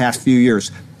force in the past few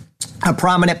years. A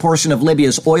prominent portion of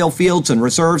Libya's oil fields and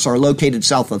reserves are located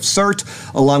south of Sirte,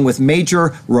 along with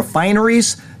major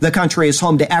refineries. The country is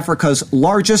home to Africa's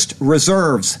largest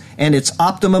reserves, and its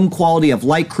optimum quality of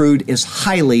light crude is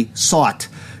highly sought.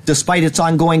 Despite its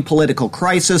ongoing political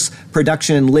crisis,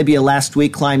 production in Libya last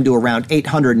week climbed to around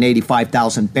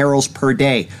 885,000 barrels per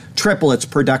day, triple its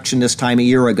production this time a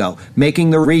year ago, making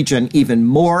the region even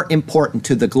more important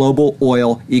to the global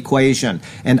oil equation,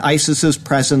 and ISIS's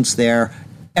presence there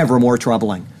ever more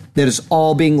troubling. That is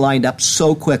all being lined up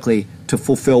so quickly to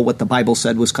fulfill what the Bible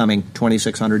said was coming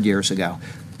 2,600 years ago.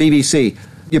 BBC.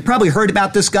 You probably heard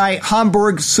about this guy.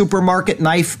 Hamburg supermarket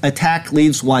knife attack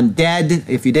leaves one dead.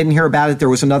 If you didn't hear about it, there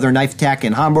was another knife attack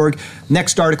in Hamburg.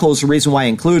 Next article is the reason why I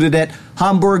included it.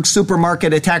 Hamburg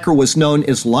supermarket attacker was known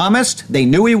Islamist. They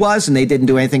knew he was, and they didn't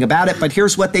do anything about it. But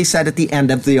here's what they said at the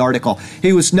end of the article.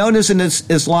 He was known as an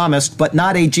Islamist, but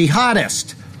not a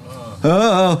jihadist.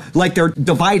 Oh, like they're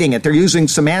dividing it. They're using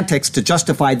semantics to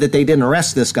justify that they didn't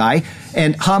arrest this guy.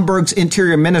 And Hamburg's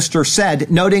interior minister said,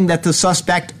 noting that the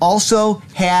suspect also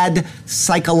had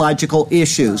psychological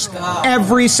issues.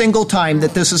 Every single time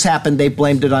that this has happened, they've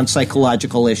blamed it on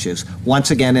psychological issues.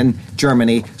 Once again, in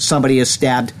Germany, somebody is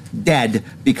stabbed dead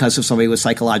because of somebody with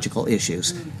psychological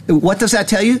issues. What does that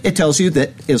tell you? It tells you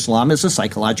that Islam is a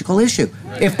psychological issue.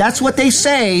 If that's what they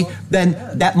say, then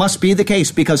that must be the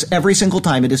case, because every single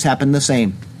time it has happened the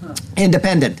same.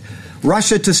 Independent.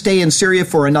 Russia to stay in Syria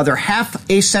for another half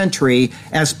a century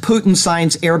as Putin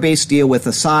signs airbase deal with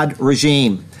Assad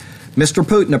regime. Mr.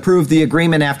 Putin approved the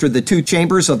agreement after the two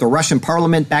chambers of the Russian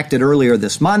parliament backed it earlier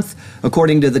this month,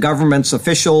 according to the government's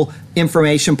official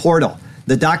information portal.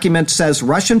 The document says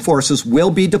Russian forces will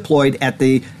be deployed at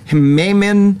the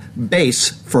Hmeimim base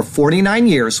for 49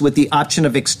 years with the option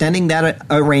of extending that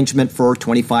arrangement for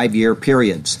 25-year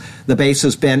periods. The base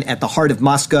has been at the heart of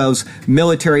Moscow's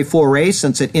military foray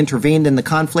since it intervened in the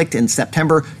conflict in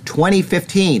September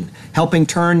 2015, helping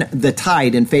turn the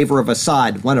tide in favor of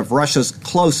Assad, one of Russia's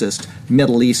closest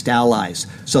Middle East allies.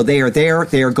 So they are there,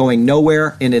 they are going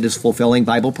nowhere, and it is fulfilling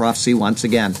Bible prophecy once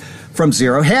again. From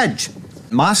Zero Hedge.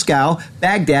 Moscow,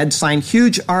 Baghdad signed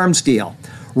huge arms deal.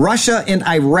 Russia and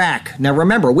Iraq. Now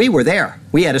remember, we were there.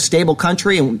 We had a stable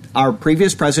country, and our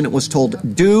previous president was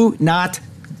told, do not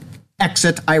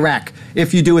exit Iraq.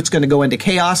 If you do, it's going to go into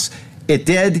chaos. It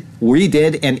did, we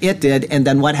did, and it did. And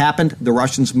then what happened? The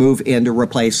Russians move in to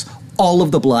replace all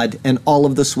of the blood and all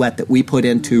of the sweat that we put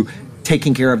into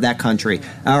taking care of that country.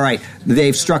 All right,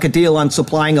 they've struck a deal on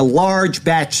supplying a large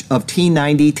batch of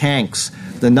T-90 tanks.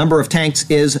 The number of tanks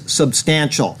is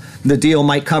substantial. The deal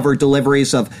might cover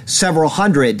deliveries of several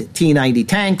hundred T-90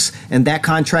 tanks, and that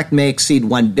contract may exceed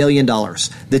 $1 billion.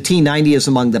 The T-90 is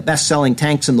among the best-selling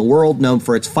tanks in the world, known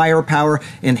for its firepower,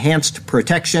 enhanced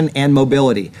protection, and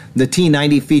mobility. The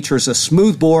T-90 features a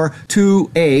smoothbore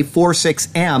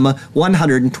 2A46M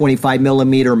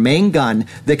 125mm main gun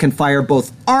that can fire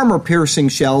both armor-piercing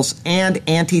shells and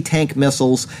anti-tank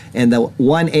missiles, and the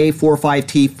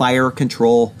 1A45T fire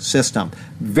control system.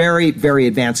 Very, very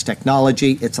advanced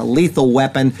technology. It's a lethal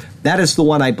weapon. That is the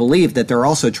one I believe that they're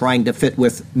also trying to fit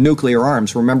with nuclear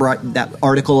arms. Remember that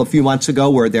article a few months ago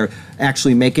where they're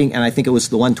actually making, and I think it was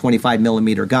the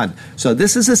 125mm gun. So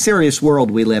this is a serious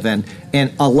world we live in,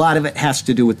 and a lot of it has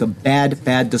to do with the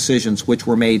bad decisions which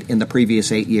were made in the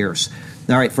previous 8 years.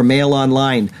 All right, from Mail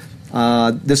Online.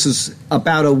 This is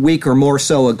about a week or more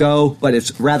so ago, but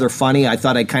it's rather funny. I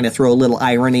thought I'd kind of throw a little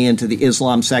irony into the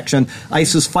Islam section.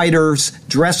 ISIS fighters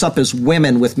dress up as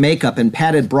women with makeup and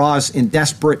padded bras in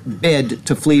desperate bid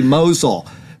to flee Mosul,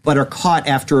 but are caught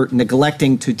after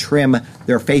neglecting to trim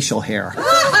their facial hair.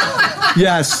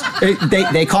 Yes,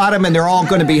 they caught him, and they're all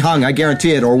going to be hung, I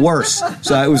guarantee it, or worse.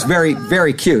 So it was very,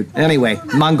 very cute. Anyway,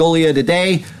 Mongolia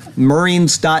Today.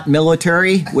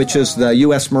 Marines.military, which is the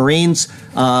U.S. Marines.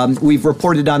 We've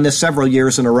reported on this several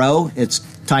years in a row. It's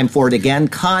time for it again.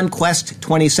 Conquest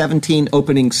 2017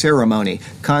 opening ceremony.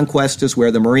 Conquest is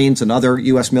where the Marines and other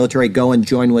U.S. military go and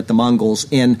join with the Mongols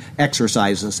in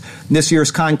exercises. This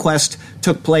year's Conquest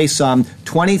took place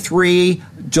 23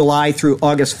 July through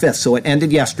August 5th, so it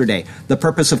ended yesterday. The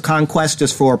purpose of Conquest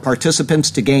is for participants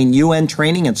to gain UN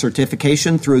training and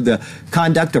certification through the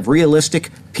conduct of realistic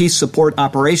peace support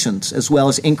operations, as well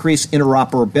as increase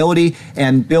interoperability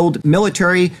and build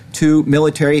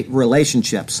military-to-military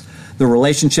relationships. The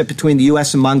relationship between the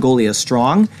U.S. and Mongolia is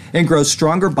strong and grows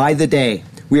stronger by the day.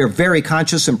 We are very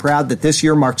conscious and proud that this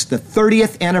year marks the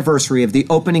 30th anniversary of the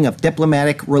opening of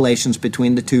diplomatic relations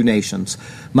between the two nations.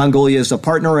 Mongolia is a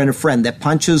partner and a friend that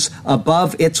punches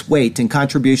above its weight in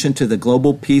contribution to the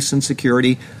global peace and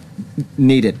security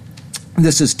needed.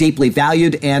 This is deeply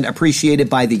valued and appreciated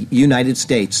by the United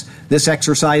States. This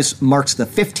exercise marks the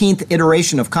 15th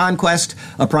iteration of Conquest.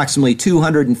 Approximately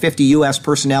 250 U.S.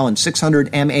 personnel and 600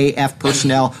 MAF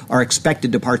personnel are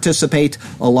expected to participate,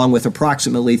 along with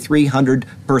approximately 300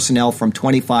 personnel from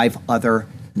 25 other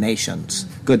nations.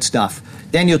 Good stuff.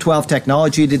 Daniel 12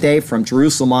 Technology today from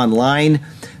Jerusalem Online.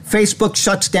 Facebook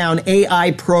shuts down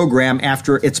AI program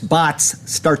after its bots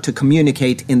start to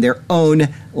communicate in their own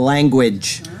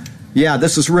language. Yeah,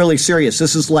 this is really serious.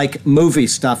 This is like movie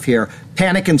stuff here.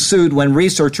 Panic ensued when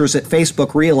researchers at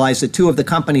Facebook realized that two of the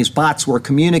company's bots were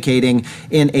communicating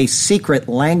in a secret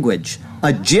language,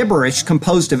 a gibberish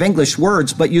composed of English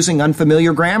words but using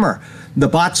unfamiliar grammar. The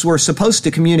bots were supposed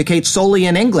to communicate solely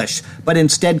in English, but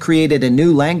instead created a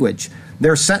new language.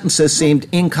 Their sentences seemed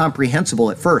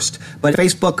incomprehensible at first, but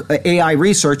Facebook AI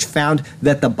research found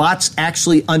that the bots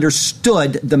actually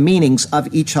understood the meanings of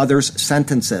each other's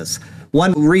sentences.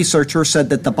 One researcher said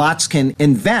that the bots can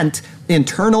invent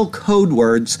internal code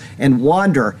words and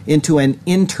wander into an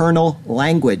internal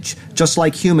language, just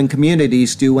like human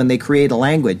communities do when they create a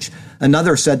language.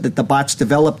 Another said that the bots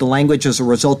developed the language as a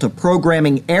result of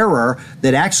programming error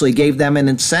that actually gave them an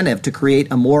incentive to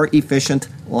create a more efficient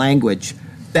language.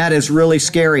 That is really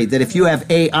scary, that if you have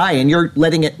AI and you're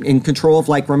letting it in control of,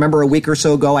 like, remember a week or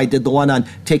so ago I did the one on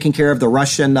taking care of the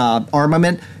Russian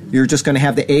armament? You're just going to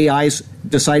have the AIs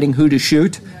deciding who to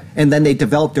shoot, and then they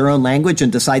develop their own language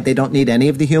and decide they don't need any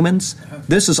of the humans.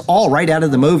 This is all right out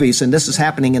of the movies, and this is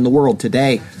happening in the world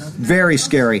today. Very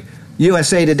scary.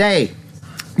 USA Today.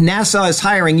 NASA is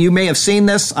hiring, you may have seen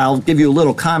this, I'll give you a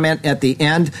little comment at the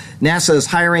end. NASA is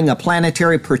hiring a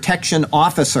planetary protection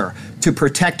officer to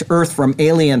protect Earth from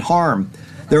alien harm.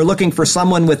 They're looking for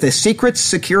someone with a secret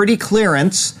security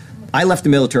clearance, I left the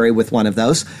military with one of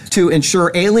those, to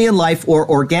ensure alien life or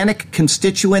organic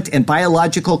constituent and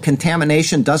biological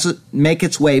contamination doesn't make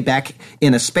its way back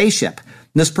in a spaceship.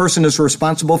 This person is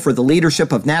responsible for the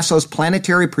leadership of NASA's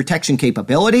planetary protection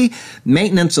capability,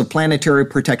 maintenance of planetary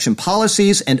protection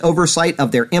policies, and oversight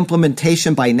of their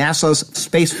implementation by NASA's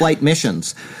spaceflight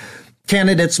missions.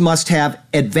 Candidates must have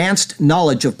advanced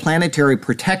knowledge of planetary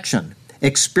protection,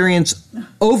 experience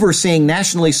overseeing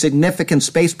nationally significant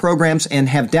space programs, and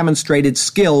have demonstrated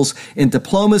skills in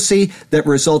diplomacy that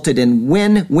resulted in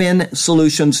win-win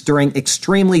solutions during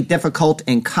extremely difficult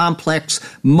and complex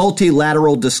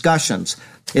multilateral discussions.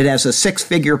 It has a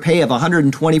six-figure pay of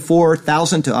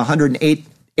 $124,000 to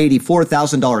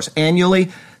 $184,000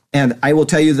 annually, and I will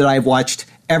tell you that I've watched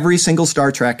every single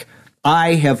Star Trek.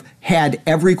 I have had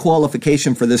every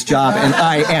qualification for this job, and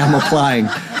I am applying.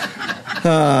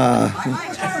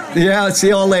 Yeah, see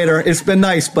you all later. It's been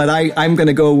nice, but I'm going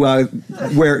to go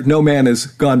where no man has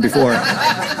gone before.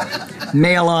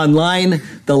 Mail Online,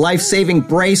 the life-saving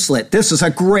bracelet. This is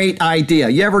a great idea.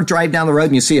 You ever drive down the road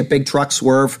and you see a big truck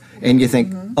swerve and you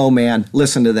think, oh man,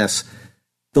 listen to this.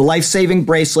 The life-saving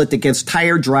bracelet that gives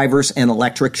tired drivers an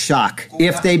electric shock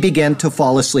if they begin to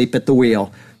fall asleep at the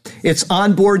wheel. Its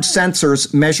onboard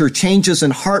sensors measure changes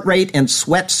in heart rate and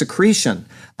sweat secretion.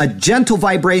 A gentle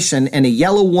vibration and a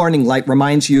yellow warning light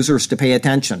reminds users to pay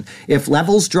attention. If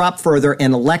levels drop further,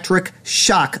 an electric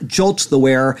shock jolts the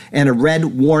wearer and a red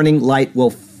warning light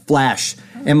will flash.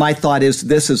 And my thought is,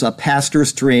 this is a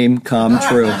pastor's dream come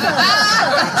true.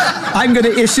 I'm going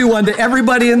to issue one to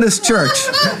everybody in this church.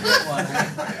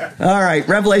 All right,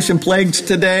 Revelation Plagues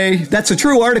today. That's a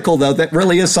true article, though. That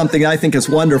really is something I think is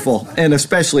wonderful, and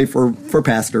especially for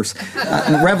pastors.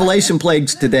 Revelation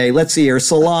Plagues today. Let's see here.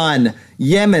 Ceylon,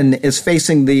 Yemen is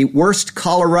facing the worst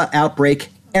cholera outbreak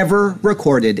ever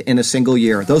recorded in a single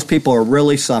year. Those people are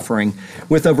really suffering.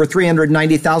 With over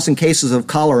 390,000 cases of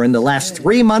cholera in the last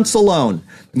 3 months alone,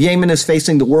 Yemen is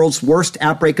facing the world's worst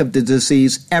outbreak of the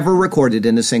disease ever recorded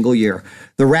in a single year.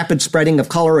 The rapid spreading of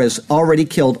cholera has already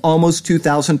killed almost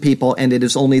 2,000 people, and it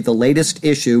is only the latest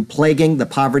issue plaguing the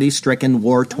poverty-stricken,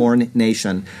 war-torn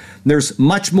nation. There's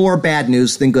much more bad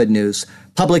news than good news.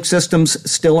 Public systems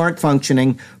still aren't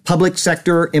functioning. Public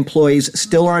sector employees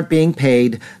still aren't being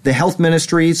paid. The health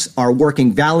ministries are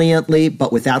working valiantly,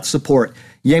 but without support.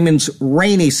 Yemen's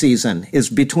rainy season is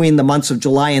between the months of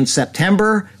July and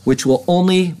September, which will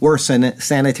only worsen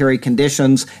sanitary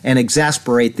conditions and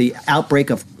exacerbate the outbreak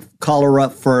of cholera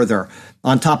further.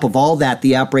 On top of all that,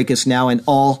 the outbreak is now in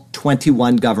all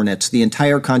 21 governorates, the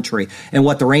entire country. And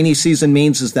what the rainy season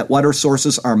means is that water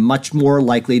sources are much more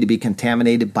likely to be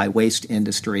contaminated by waste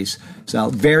industries.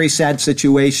 So, very sad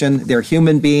situation. They're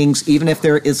human beings. Even if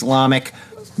they're Islamic,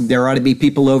 there ought to be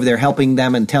people over there helping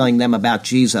them and telling them about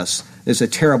Jesus. It's a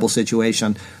terrible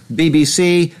situation.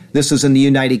 BBC, this is in the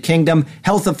United Kingdom.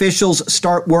 Health officials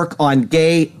start work on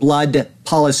gay blood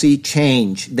policy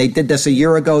change. They did this a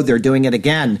year ago. They're doing it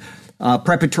again.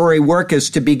 Preparatory work is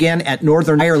to begin at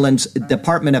Northern Ireland's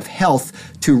Department of Health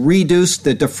to reduce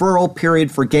the deferral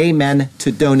period for gay men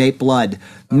to donate blood.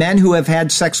 Men who have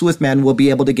had sex with men will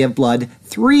be able to give blood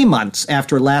 3 months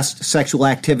after last sexual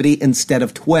activity instead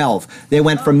of 12. They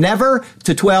went from never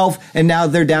to 12, and now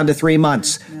they're down to 3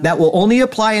 months. That will only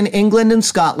apply in England and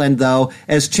Scotland, though,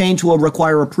 as change will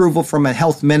require approval from a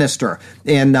health minister.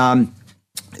 In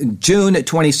June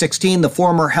 2016, the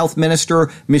former health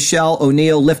minister, Michelle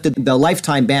O'Neill, lifted the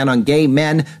lifetime ban on gay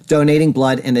men donating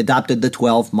blood and adopted the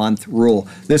 12-month rule.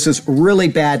 This is really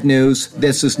bad news.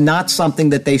 This is not something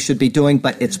that they should be doing,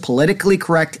 but it's politically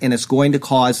correct, and it's going to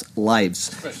cause lives.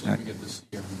 Especially if we get this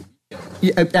every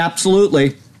weekend. Yeah,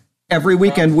 absolutely. Every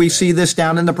weekend we see this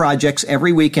down in the projects,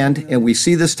 every weekend, and we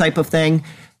see this type of thing,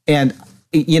 and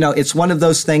it's one of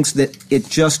those things that it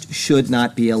just should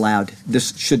not be allowed.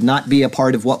 This should not be a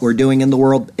part of what we're doing in the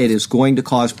world. It is going to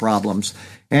cause problems.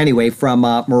 Anyway, from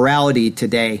Morality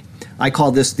Today, I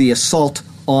call this the assault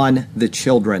on the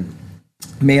children.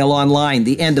 Mail Online,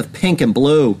 the end of pink and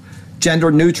blue.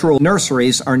 Gender-neutral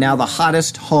nurseries are now the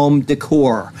hottest home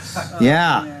decor.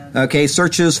 Yeah. Okay,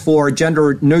 searches for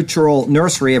gender-neutral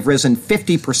nursery have risen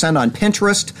 50% on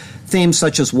Pinterest. Themes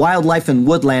such as wildlife and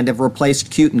woodland have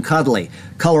replaced cute and cuddly.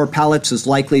 Color palettes is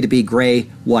likely to be gray,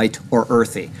 white, or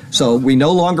earthy. So we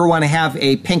no longer want to have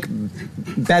a pink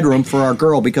bedroom for our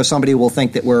girl because somebody will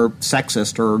think that we're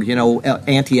sexist or,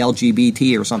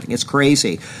 anti-LGBT or something. It's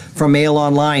crazy. From Mail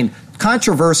Online,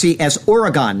 controversy as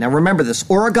Oregon, now remember this,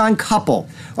 Oregon couple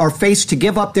are faced to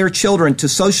give up their children to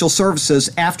social services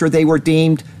after they were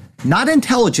deemed not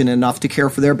intelligent enough to care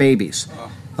for their babies.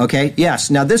 Okay,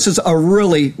 yes. Now, this is a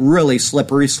really, really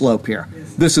slippery slope here.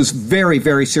 This is very,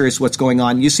 very serious what's going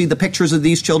on. You see the pictures of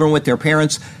these children with their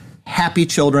parents, happy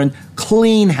children,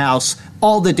 clean house,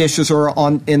 all the dishes are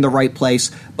in the right place,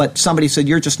 but somebody said,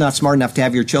 you're just not smart enough to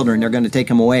have your children. They're going to take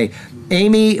them away.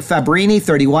 Amy Fabrini,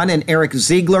 31, and Eric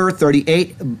Ziegler,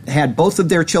 38, had both of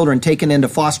their children taken into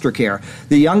foster care.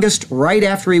 The youngest right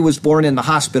after he was born in the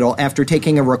hospital after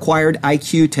taking a required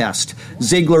IQ test.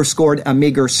 Ziegler scored a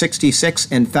meager 66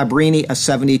 and Fabrini a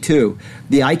 72.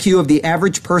 The IQ of the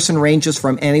average person ranges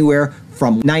from anywhere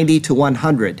from 90 to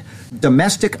 100.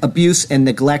 Domestic abuse and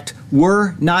neglect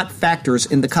were not factors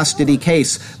in the custody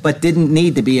case, but didn't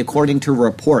need to be, according to a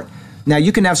report. Now,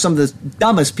 you can have some of the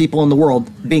dumbest people in the world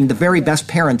being the very best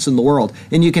parents in the world,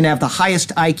 and you can have the highest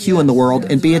IQ in the world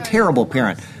and be a terrible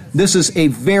parent. This is a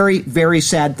very, very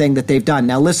sad thing that they've done.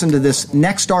 Now, listen to this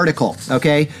next article,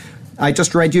 okay? I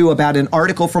just read you about an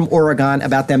article from Oregon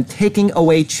about them taking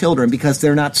away children because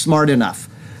they're not smart enough.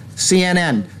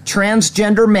 CNN,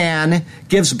 transgender man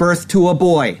gives birth to a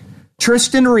boy.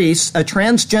 Tristan Reese, a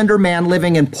transgender man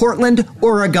living in Portland,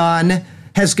 Oregon,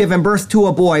 has given birth to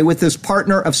a boy with his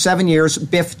partner of 7 years,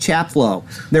 Biff Chaplow.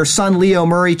 Their son, Leo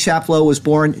Murray Chaplow, was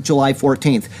born July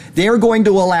 14th. They are going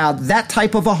to allow that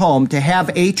type of a home to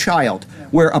have a child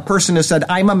where a person has said,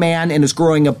 I'm a man, and is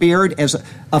growing a beard as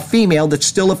a female that's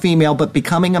still a female, but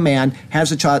becoming a man,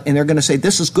 has a child, and they're going to say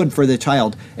this is good for the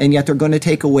child, and yet they're going to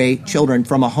take away children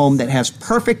from a home that has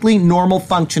perfectly normal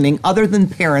functioning other than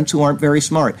parents who aren't very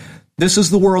smart. This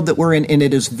is the world that we're in, and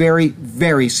it is very,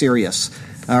 very serious.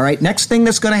 All right, next thing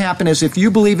that's going to happen is if you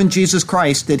believe in Jesus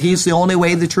Christ, that he's the only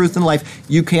way, the truth, and life,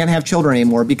 you can't have children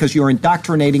anymore because you're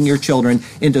indoctrinating your children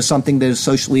into something that is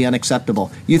socially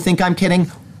unacceptable. You think I'm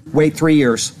kidding? Wait 3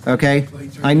 years, okay?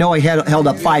 I know I held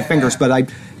up 5 fingers, but a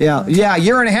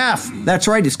year and a half. That's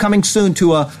right, it's coming soon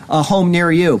to a home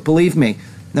near you, believe me.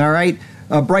 All right,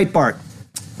 Breitbart.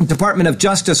 Department of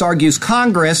Justice argues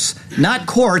Congress, not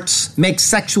courts, make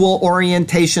sexual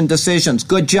orientation decisions.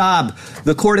 Good job.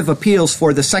 The Court of Appeals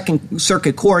for the Second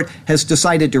Circuit Court has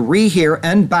decided to rehear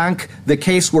en banc the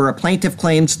case where a plaintiff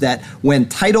claims that when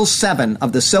Title VII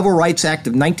of the Civil Rights Act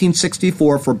of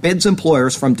 1964 forbids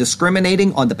employers from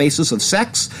discriminating on the basis of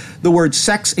sex, the word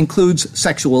sex includes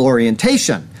sexual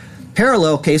orientation.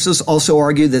 Parallel cases also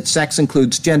argue that sex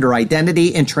includes gender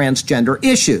identity and transgender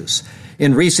issues.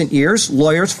 In recent years,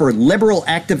 lawyers for liberal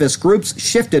activist groups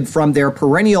shifted from their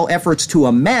perennial efforts to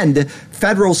amend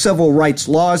federal civil rights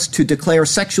laws to declare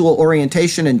sexual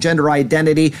orientation and gender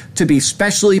identity to be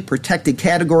specially protected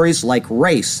categories like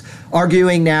race,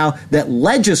 arguing now that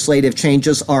legislative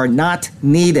changes are not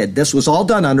needed. This was all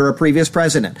done under a previous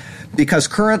president because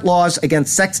current laws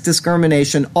against sex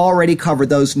discrimination already cover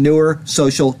those newer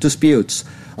social disputes.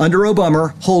 Under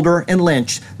Obama, Holder, and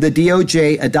Lynch, the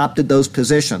DOJ adopted those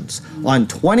positions. On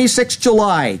 26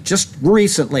 July, just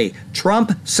recently,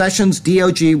 Trump Sessions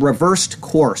DOJ reversed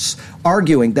course,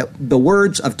 arguing that the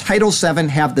words of Title VII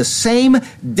have the same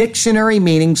dictionary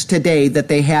meanings today that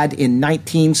they had in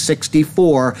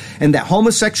 1964, and that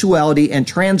homosexuality and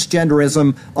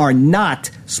transgenderism are not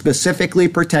specifically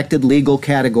protected legal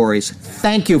categories.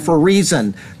 Thank you for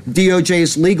reason.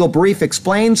 DOJ's legal brief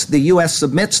explains the U.S.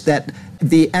 submits that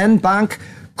the en banc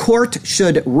court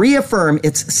should reaffirm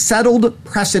its settled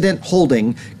precedent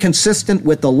holding consistent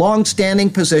with the long-standing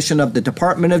position of the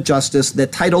Department of Justice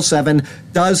that Title VII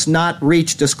does not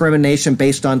reach discrimination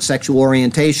based on sexual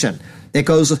orientation. It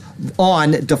goes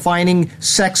on defining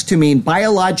sex to mean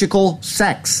biological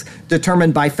sex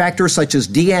determined by factors such as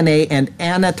DNA and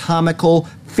anatomical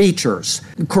features.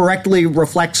 Correctly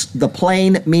reflects the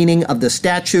plain meaning of the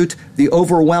statute, the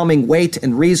overwhelming weight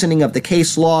and reasoning of the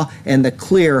case law, and the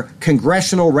clear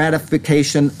congressional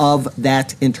ratification of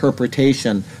that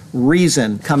interpretation.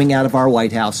 Reason coming out of our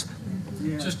White House.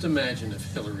 Just imagine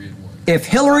if Hillary had won. If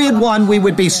Hillary had won, we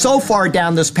would be so far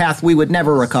down this path we would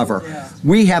never recover.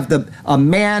 We have a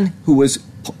man who was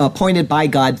appointed by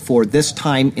God for this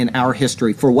time in our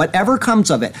history. For whatever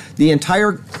comes of it, the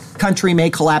entire country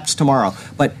may collapse tomorrow,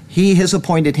 but he has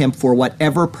appointed him for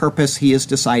whatever purpose he has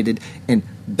decided, and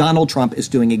Donald Trump is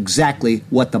doing exactly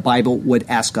what the Bible would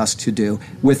ask us to do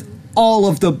with all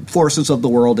of the forces of the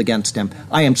world against him.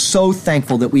 I am so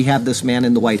thankful that we have this man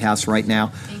in the White House right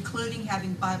now. Including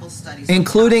having Bible studies.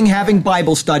 Including having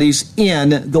Bible studies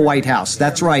in the White House.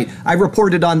 That's right. I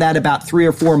reported on that about 3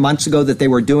 or 4 months ago that they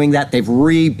were doing that. They've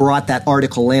re-brought that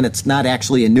article in. It's not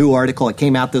actually a new article. It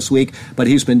came out this week, but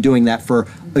he's been doing that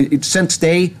since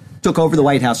they took over the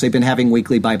White House. They've been having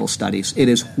weekly Bible studies. It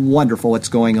is wonderful what's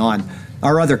going on.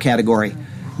 Our other category,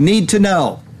 need to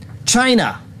know.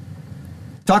 China.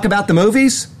 Talk about the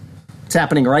movies? It's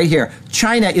happening right here.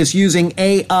 China is using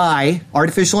AI,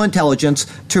 artificial intelligence,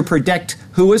 to predict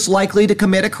who is likely to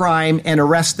commit a crime and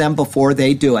arrest them before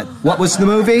they do it. What was the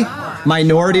movie?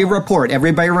 Minority Report.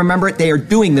 Everybody remember it? They are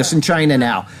doing this in China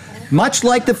now. Much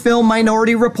like the film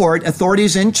Minority Report,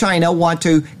 authorities in China want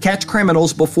to catch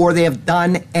criminals before they have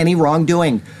done any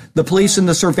wrongdoing. The police in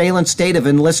the surveillance state have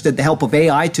enlisted the help of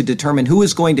AI to determine who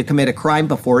is going to commit a crime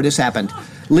before it has happened.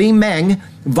 Li Meng,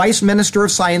 Vice Minister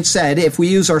of Science, said if we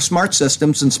use our smart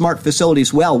systems and smart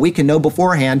facilities well, we can know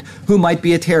beforehand who might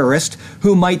be a terrorist,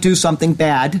 who might do something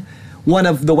bad. One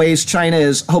of the ways China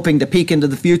is hoping to peek into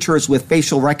the future is with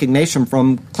facial recognition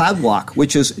from CloudWalk,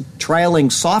 which is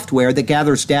trialing software that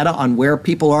gathers data on where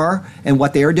people are and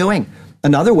what they are doing.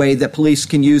 Another way that police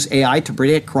can use AI to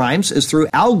predict crimes is through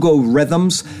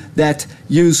algorithms that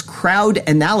use crowd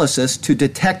analysis to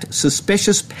detect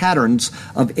suspicious patterns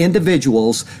of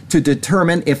individuals to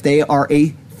determine if they are a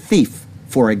thief,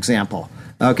 for example.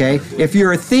 Okay? If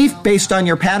you're a thief, based on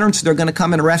your patterns, they're going to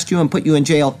come and arrest you and put you in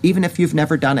jail, even if you've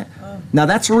never done it. Now,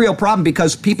 that's a real problem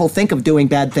because people think of doing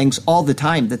bad things all the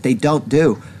time that they don't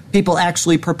do. People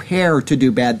actually prepare to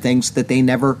do bad things that they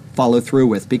never follow through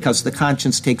with because the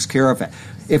conscience takes care of it.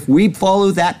 If we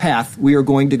follow that path, we are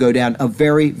going to go down a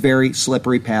very, very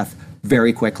slippery path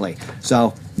very quickly.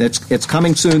 So it's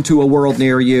coming soon to a world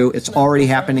near you. It's already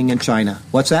happening in China.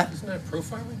 What's that? Isn't that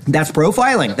profiling? That's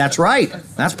profiling. That's right.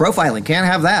 That's profiling. Can't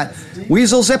have that.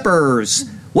 Weasel zippers.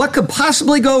 What could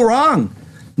possibly go wrong?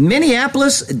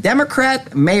 Minneapolis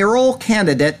Democrat mayoral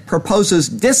candidate proposes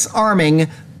disarming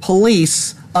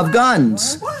police of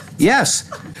guns. Yes.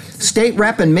 State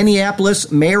rep and Minneapolis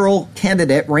mayoral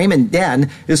candidate Raymond Den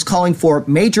is calling for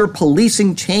major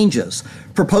policing changes,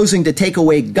 proposing to take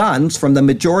away guns from the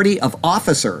majority of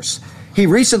officers. He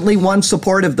recently won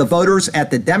support of the voters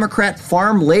at the Democrat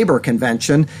Farm Labor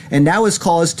Convention and now is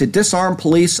calls to disarm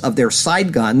police of their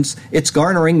side guns. It's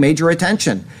garnering major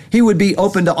attention. He would be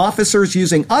open to officers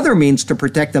using other means to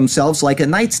protect themselves, like a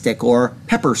nightstick or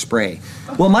pepper spray.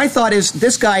 Well, my thought is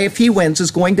this guy, if he wins,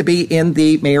 is going to be in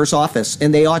the mayor's office,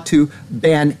 and they ought to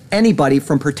ban anybody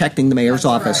from protecting the mayor's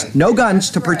office. Right. No guns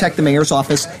to protect the mayor's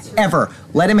office ever.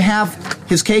 Let him have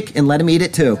his cake and let him eat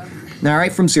it too. All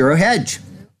right, from Zero Hedge.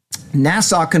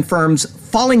 NASA confirms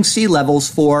falling sea levels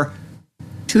for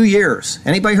 2 years.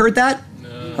 Anybody heard that?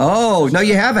 No. Oh, no,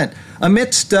 you haven't.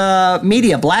 Amidst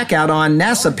media blackout on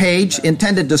NASA page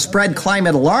intended to spread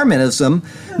climate alarmism,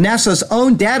 NASA's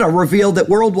own data revealed that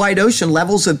worldwide ocean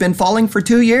levels have been falling for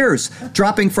 2 years,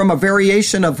 dropping from a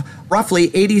variation of roughly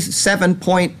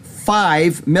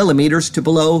 87.5 millimeters to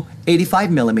below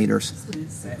 85 millimeters.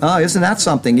 Oh, isn't that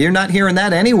something? You're not hearing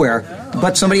that anywhere.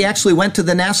 But somebody actually went to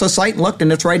the NASA site and looked,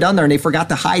 and it's right on there, and they forgot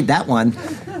to hide that one.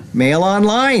 Mail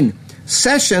Online.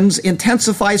 Sessions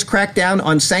intensifies crackdown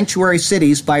on sanctuary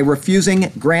cities by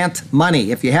refusing grant money.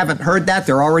 If you haven't heard that,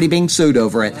 they're already being sued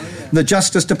over it. The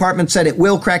Justice Department said it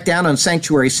will crack down on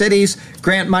sanctuary cities.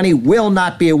 Grant money will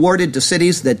not be awarded to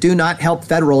cities that do not help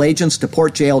federal agents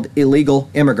deport jailed illegal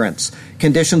immigrants.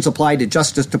 Conditions apply to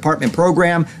Justice Department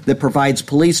program that provides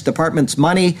police departments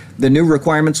money. The new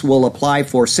requirements will apply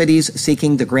for cities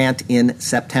seeking the grant in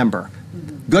September.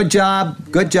 Good job,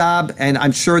 and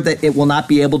I'm sure that it will not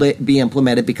be able to be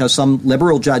implemented because some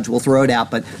liberal judge will throw it out,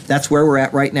 but that's where we're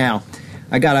at right now.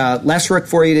 I got a Lesric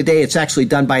for you today. It's actually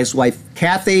done by his wife,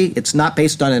 Kathy. It's not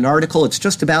based on an article. It's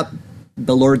just about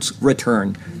the Lord's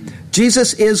return.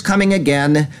 Jesus is coming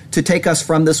again to take us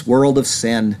from this world of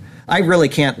sin. I really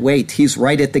can't wait. He's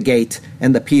right at the gate,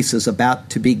 and the peace is about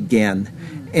to begin.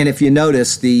 And if you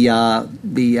notice,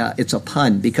 it's a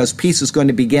pun because peace is going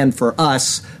to begin for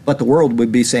us, but the world would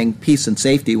be saying peace and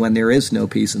safety when there is no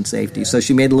peace and safety. So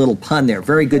she made a little pun there.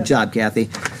 Very good job, Kathy.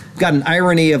 Got an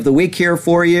irony of the week here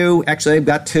for you. Actually, I've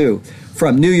got two.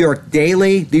 From New York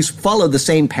Daily. These follow the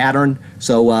same pattern,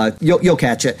 so you'll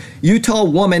catch it. Utah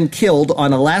woman killed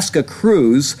on Alaska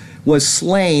cruise was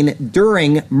slain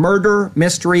during murder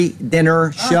mystery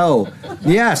dinner show.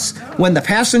 Yes, when the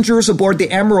passengers aboard the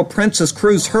Emerald Princess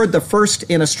cruise heard the first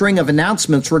in a string of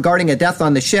announcements regarding a death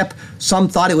on the ship, some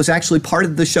thought it was actually part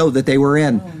of the show that they were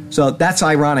in. So that's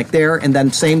ironic there. And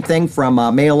then same thing from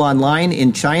Mail Online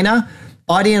in China.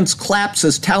 Audience claps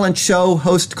as talent show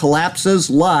host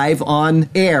collapses live on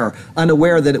air,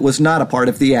 unaware that it was not a part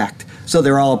of the act. So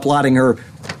they're all applauding her.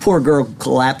 Poor girl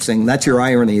collapsing. That's your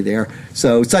irony there.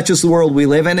 So such is the world we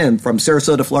live in. And from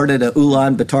Sarasota, Florida to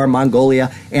Ulaanbaatar, Mongolia,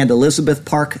 and Elizabeth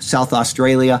Park, South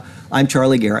Australia, I'm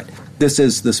Charlie Garrett. This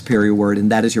is The Superior Word,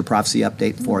 and that is your prophecy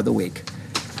update for the week.